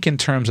 think in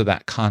terms of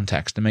that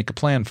context and make a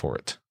plan for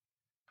it.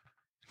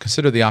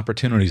 Consider the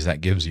opportunities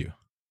that gives you.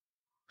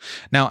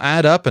 Now,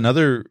 add up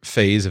another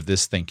phase of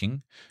this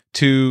thinking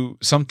to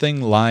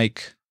something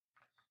like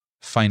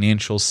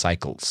financial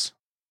cycles.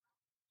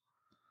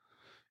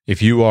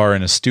 If you are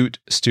an astute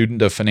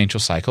student of financial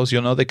cycles,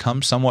 you'll know they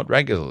come somewhat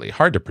regularly.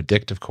 Hard to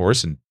predict, of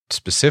course, in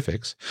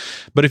specifics.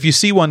 But if you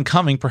see one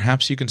coming,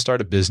 perhaps you can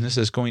start a business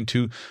that's going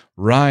to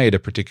ride a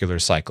particular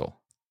cycle.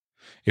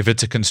 If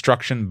it's a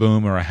construction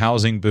boom or a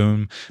housing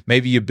boom,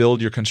 maybe you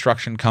build your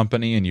construction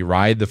company and you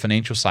ride the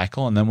financial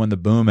cycle, and then when the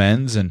boom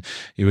ends and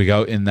you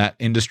go in that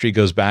industry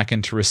goes back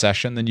into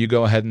recession, then you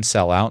go ahead and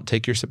sell out and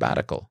take your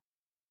sabbatical.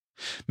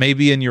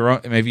 Maybe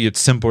maybe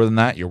it's simpler than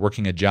that. You're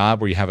working a job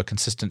where you have a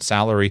consistent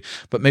salary,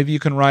 but maybe you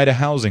can ride a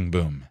housing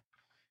boom.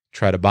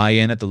 Try to buy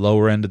in at the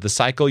lower end of the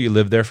cycle. You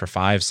live there for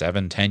 5,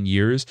 7, 10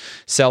 years.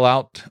 Sell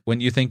out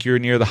when you think you're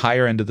near the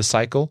higher end of the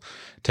cycle.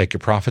 Take your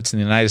profits in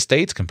the United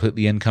States,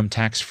 completely income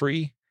tax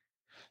free.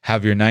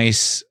 Have your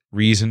nice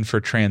reason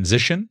for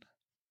transition.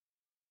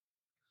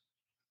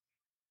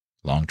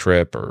 Long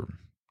trip or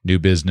new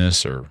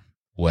business or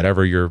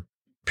whatever your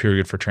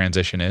period for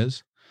transition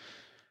is.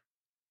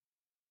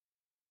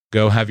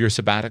 Go have your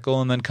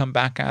sabbatical and then come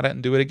back at it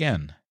and do it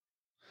again.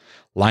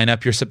 Line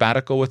up your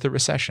sabbatical with the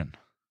recession.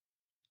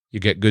 You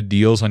get good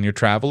deals on your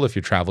travel if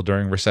you travel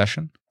during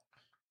recession.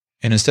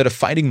 And instead of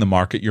fighting the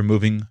market, you're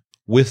moving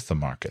with the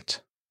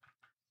market.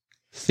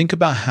 Think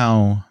about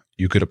how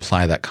you could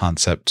apply that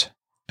concept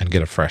and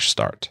get a fresh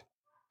start.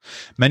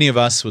 Many of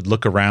us would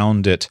look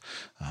around at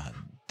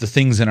the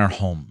things in our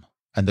home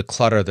and the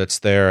clutter that's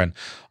there and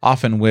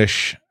often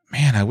wish,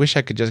 man, I wish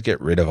I could just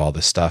get rid of all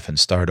this stuff and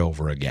start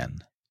over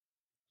again.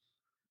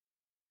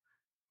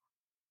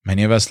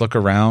 Many of us look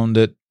around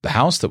at the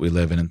house that we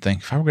live in and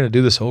think, if I were going to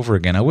do this over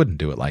again, I wouldn't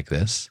do it like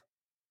this.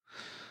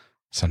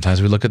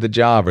 Sometimes we look at the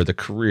job or the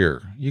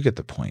career. You get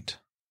the point.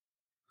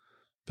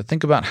 But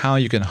think about how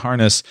you can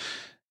harness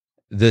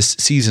this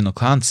seasonal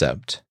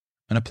concept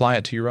and apply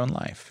it to your own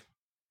life.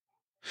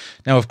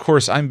 Now, of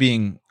course, I'm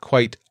being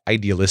quite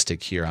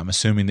idealistic here. I'm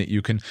assuming that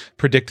you can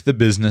predict the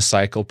business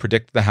cycle,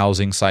 predict the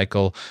housing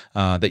cycle,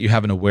 that you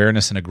have an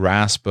awareness and a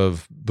grasp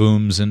of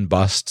booms and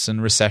busts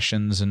and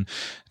recessions and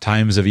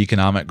times of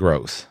economic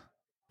growth.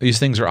 These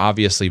things are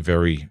obviously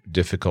very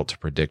difficult to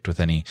predict with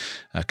any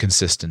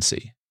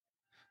consistency.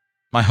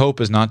 My hope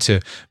is not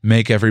to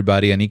make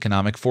everybody an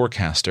economic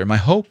forecaster. My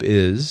hope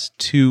is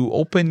to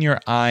open your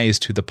eyes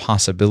to the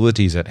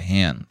possibilities at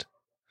hand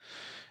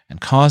and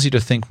cause you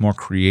to think more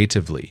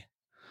creatively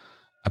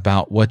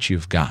about what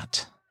you've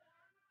got.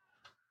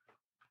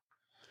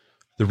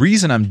 The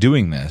reason I'm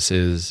doing this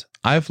is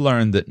I've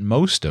learned that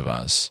most of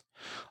us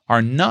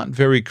are not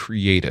very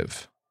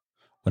creative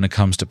when it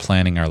comes to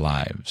planning our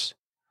lives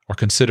or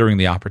considering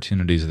the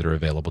opportunities that are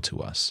available to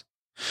us.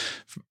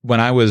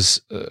 When I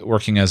was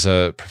working as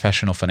a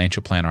professional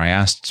financial planner, I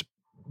asked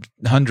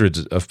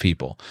hundreds of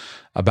people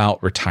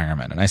about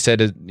retirement. And I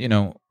said,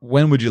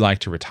 when would you like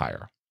to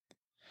retire?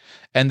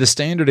 And the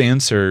standard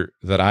answer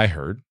that I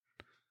heard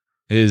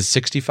is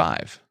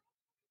 65.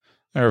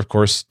 There are, of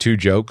course, two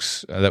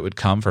jokes that would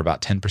come for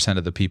about 10%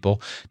 of the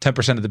people.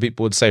 10% of the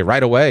people would say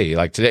right away,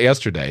 like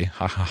yesterday,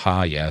 ha ha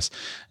ha, yes.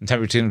 And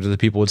 10% of the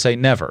people would say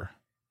never,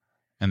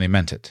 and they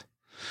meant it.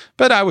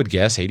 But I would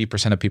guess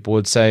 80% of people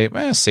would say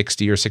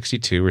 60 or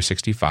 62 or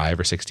 65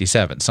 or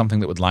 67, something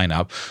that would line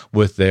up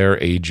with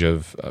their age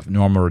of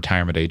normal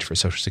retirement age for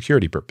Social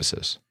Security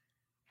purposes.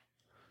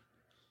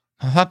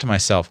 I thought to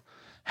myself,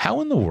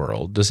 how in the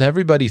world does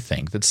everybody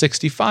think that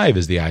 65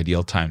 is the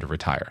ideal time to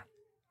retire?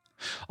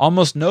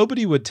 Almost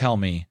nobody would tell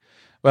me,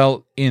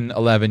 well, in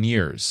 11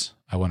 years,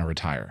 I want to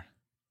retire.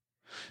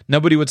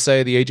 Nobody would say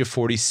at the age of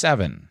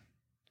 47,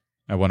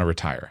 I want to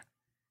retire.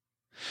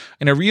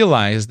 And I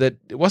realized that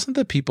it wasn't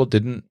that people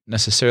didn't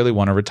necessarily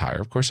want to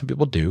retire. Of course, some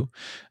people do,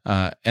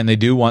 and they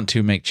do want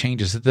to make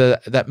changes,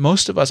 that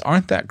most of us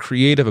aren't that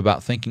creative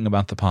about thinking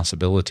about the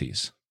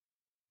possibilities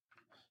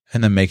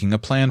and then making a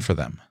plan for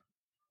them.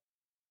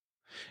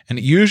 And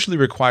it usually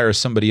requires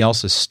somebody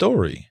else's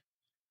story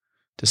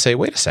to say,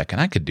 wait a second,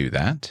 I could do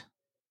that.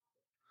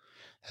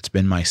 That's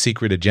been my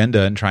secret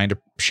agenda in trying to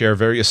share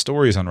various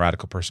stories on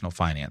radical personal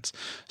finance.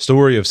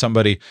 Story of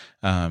somebody,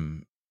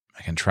 again,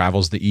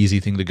 travel's the easy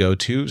thing to go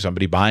to,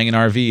 somebody buying an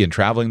RV and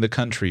traveling the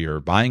country, or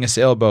buying a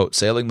sailboat,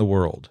 sailing the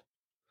world.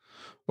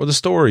 Or the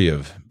story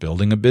of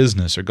building a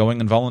business or going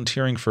and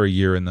volunteering for a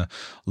year in the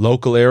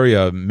local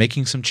area,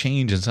 making some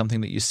change in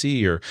something that you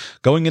see, or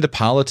going into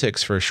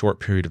politics for a short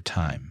period of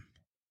time.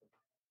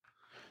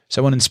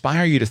 So I want to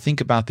inspire you to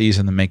think about these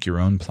and then make your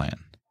own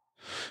plan.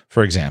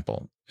 For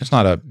example, it's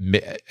not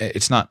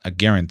a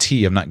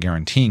guarantee. I'm not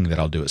guaranteeing that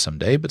I'll do it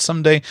someday, but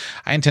someday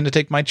I intend to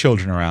take my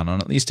children around on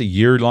at least a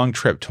year-long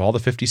trip to all the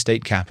 50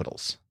 state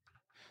capitals.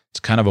 It's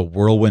kind of a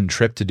whirlwind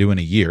trip to do in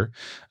a year.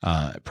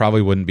 It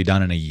probably wouldn't be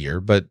done in a year,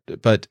 but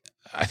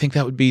I think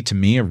that would be, to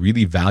me, a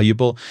really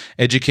valuable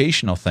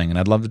educational thing, and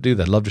I'd love to do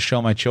that. I'd love to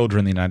show my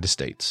children the United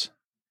States.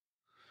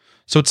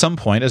 So at some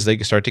point, as they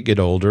start to get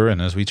older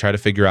and as we try to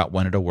figure out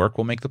when it'll work,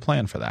 we'll make the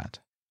plan for that.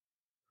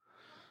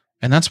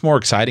 And that's more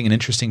exciting and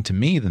interesting to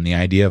me than the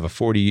idea of a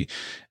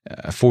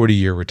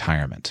 40-year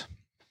retirement.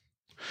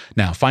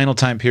 Now, final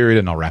time period,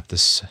 and I'll wrap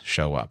this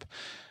show up.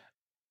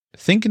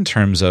 Think in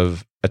terms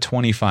of a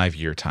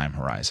 25-year time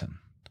horizon.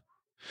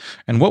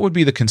 And what would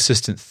be the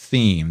consistent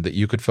theme that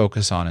you could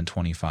focus on in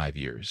 25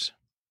 years?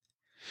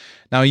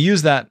 Now, I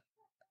use that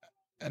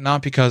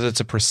not because it's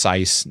a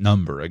precise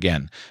number.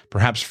 Again,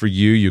 perhaps for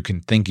you, you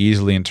can think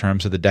easily in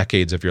terms of the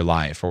decades of your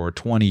life or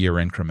 20-year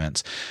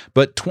increments.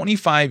 But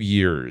 25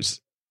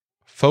 years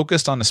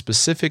focused on a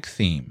specific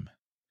theme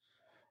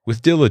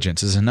with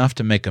diligence is enough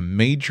to make a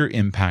major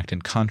impact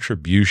and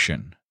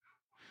contribution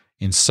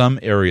in some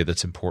area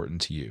that's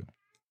important to you.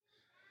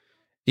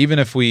 Even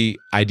if we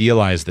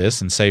idealize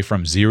this and say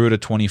from 0 to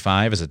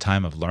 25 is a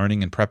time of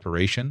learning and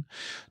preparation,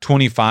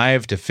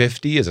 25 to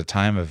 50 is a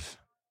time of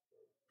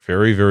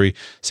very, very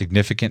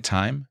significant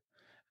time.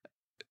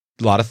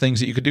 A lot of things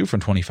that you could do from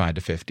 25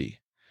 to 50.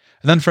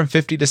 And then from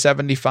 50 to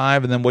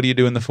 75, and then what do you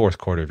do in the fourth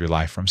quarter of your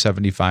life from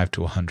 75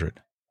 to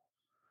 100?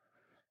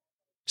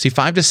 See,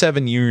 5 to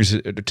 7 years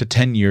to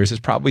 10 years is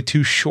probably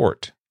too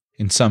short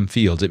in some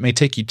fields. It may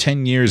take you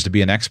 10 years to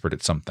be an expert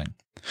at something.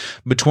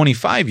 But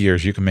 25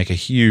 years, you can make a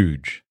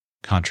huge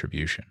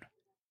contribution.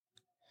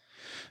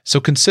 So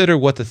consider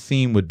what the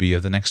theme would be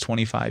of the next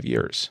 25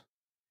 years.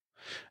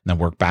 And then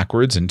work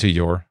backwards into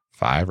your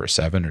 5 or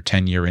 7 or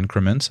 10-year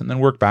increments, and then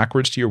work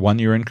backwards to your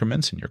 1-year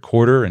increments and your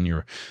quarter and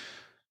your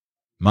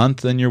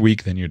month and your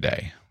week, then your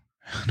day.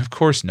 And of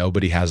course,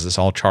 nobody has this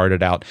all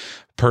charted out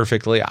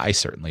perfectly. I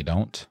certainly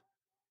don't.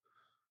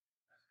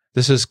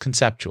 This is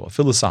conceptual,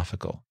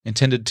 philosophical,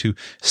 intended to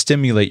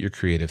stimulate your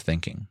creative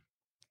thinking.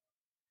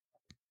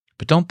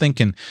 But don't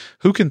think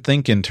who can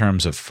think in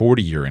terms of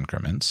 40-year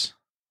increments?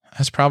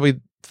 That's probably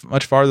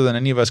much farther than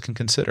any of us can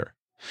consider.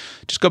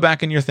 Just go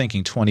back in your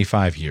thinking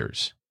 25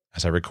 years.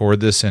 As I record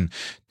this in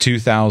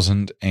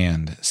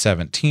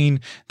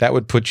 2017, that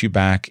would put you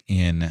back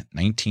in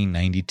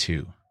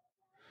 1992.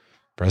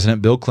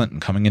 President Bill Clinton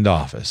coming into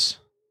office.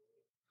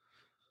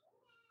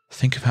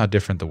 Think of how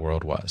different the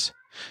world was.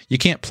 You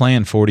can't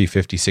plan 40,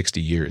 50,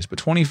 60 years, but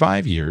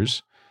 25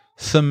 years,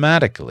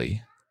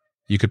 thematically,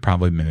 you could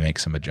probably make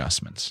some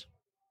adjustments.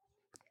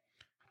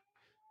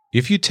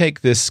 If you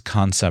take this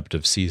concept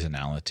of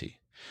seasonality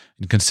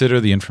and consider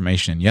the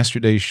information in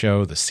yesterday's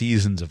show, the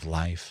seasons of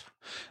life,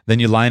 then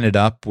you line it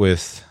up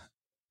with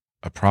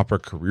a proper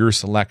career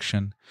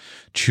selection,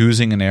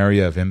 choosing an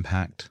area of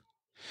impact.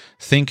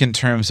 Think in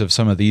terms of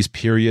some of these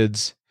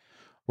periods.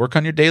 Work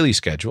on your daily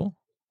schedule.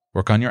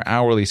 Work on your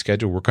hourly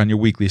schedule. Work on your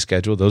weekly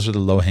schedule. Those are the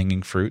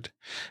low-hanging fruit.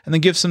 And then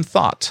give some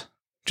thought,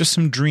 just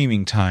some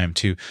dreaming time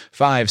to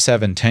 5,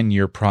 7,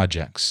 10-year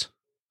projects,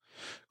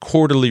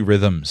 quarterly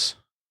rhythms,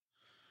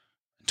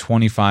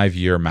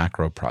 25-year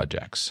macro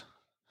projects.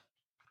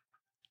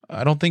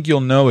 I don't think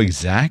you'll know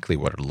exactly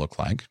what it'll look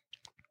like,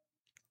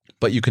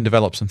 but you can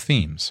develop some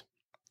themes.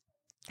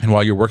 And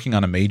while you're working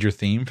on a major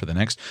theme for the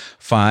next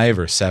 5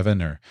 or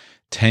 7 or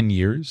 10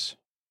 years,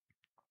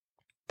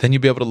 then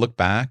you'll be able to look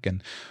back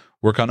and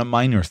work on a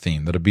minor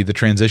theme that'll be the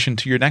transition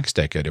to your next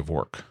decade of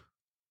work.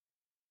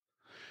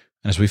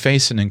 And as we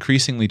face an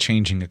increasingly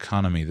changing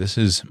economy, this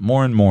is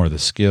more and more the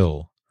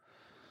skill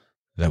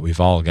that we've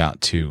all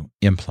got to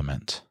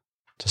implement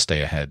to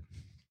stay ahead.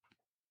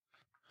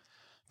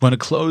 I'm going to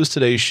close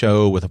today's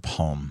show with a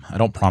poem. I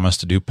don't promise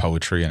to do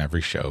poetry in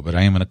every show, but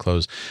I am going to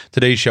close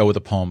today's show with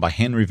a poem by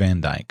Henry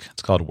Van Dyke.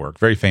 It's called Work.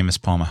 Very famous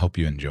poem. I hope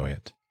you enjoy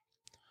it.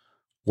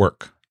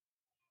 Work.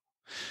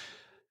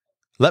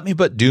 Let me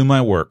but do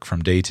my work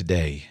from day to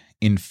day,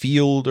 in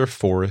field or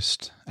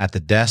forest, at the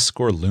desk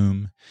or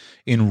loom,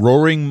 in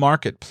roaring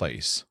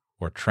marketplace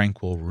or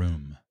tranquil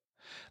room.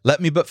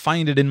 Let me but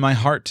find it in my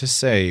heart to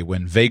say,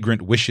 when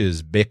vagrant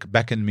wishes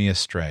beckon me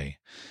astray,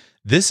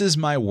 this is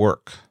my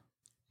work,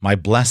 my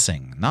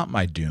blessing, not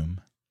my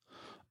doom.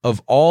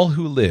 Of all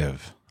who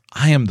live,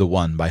 I am the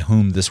one by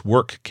whom this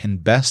work can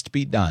best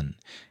be done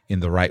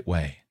in the right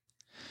way.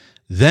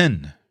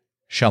 Then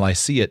shall I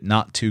see it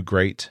not too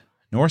great,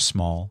 nor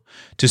small,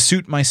 to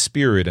suit my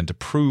spirit and to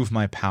prove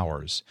my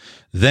powers.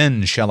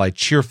 Then shall I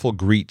cheerful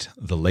greet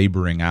the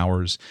laboring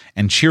hours,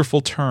 and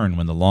cheerful turn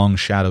when the long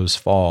shadows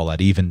fall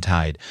at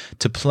eventide,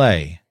 to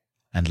play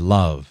and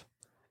love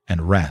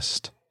and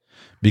rest,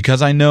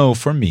 because I know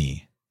for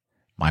me,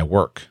 my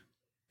work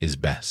is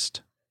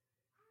best.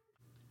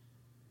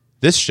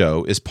 This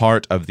show is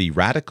part of the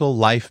Radical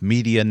Life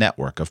Media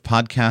network of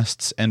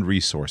podcasts and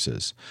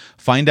resources.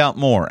 Find out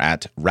more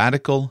at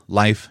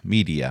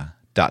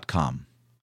radicallifemedia.com.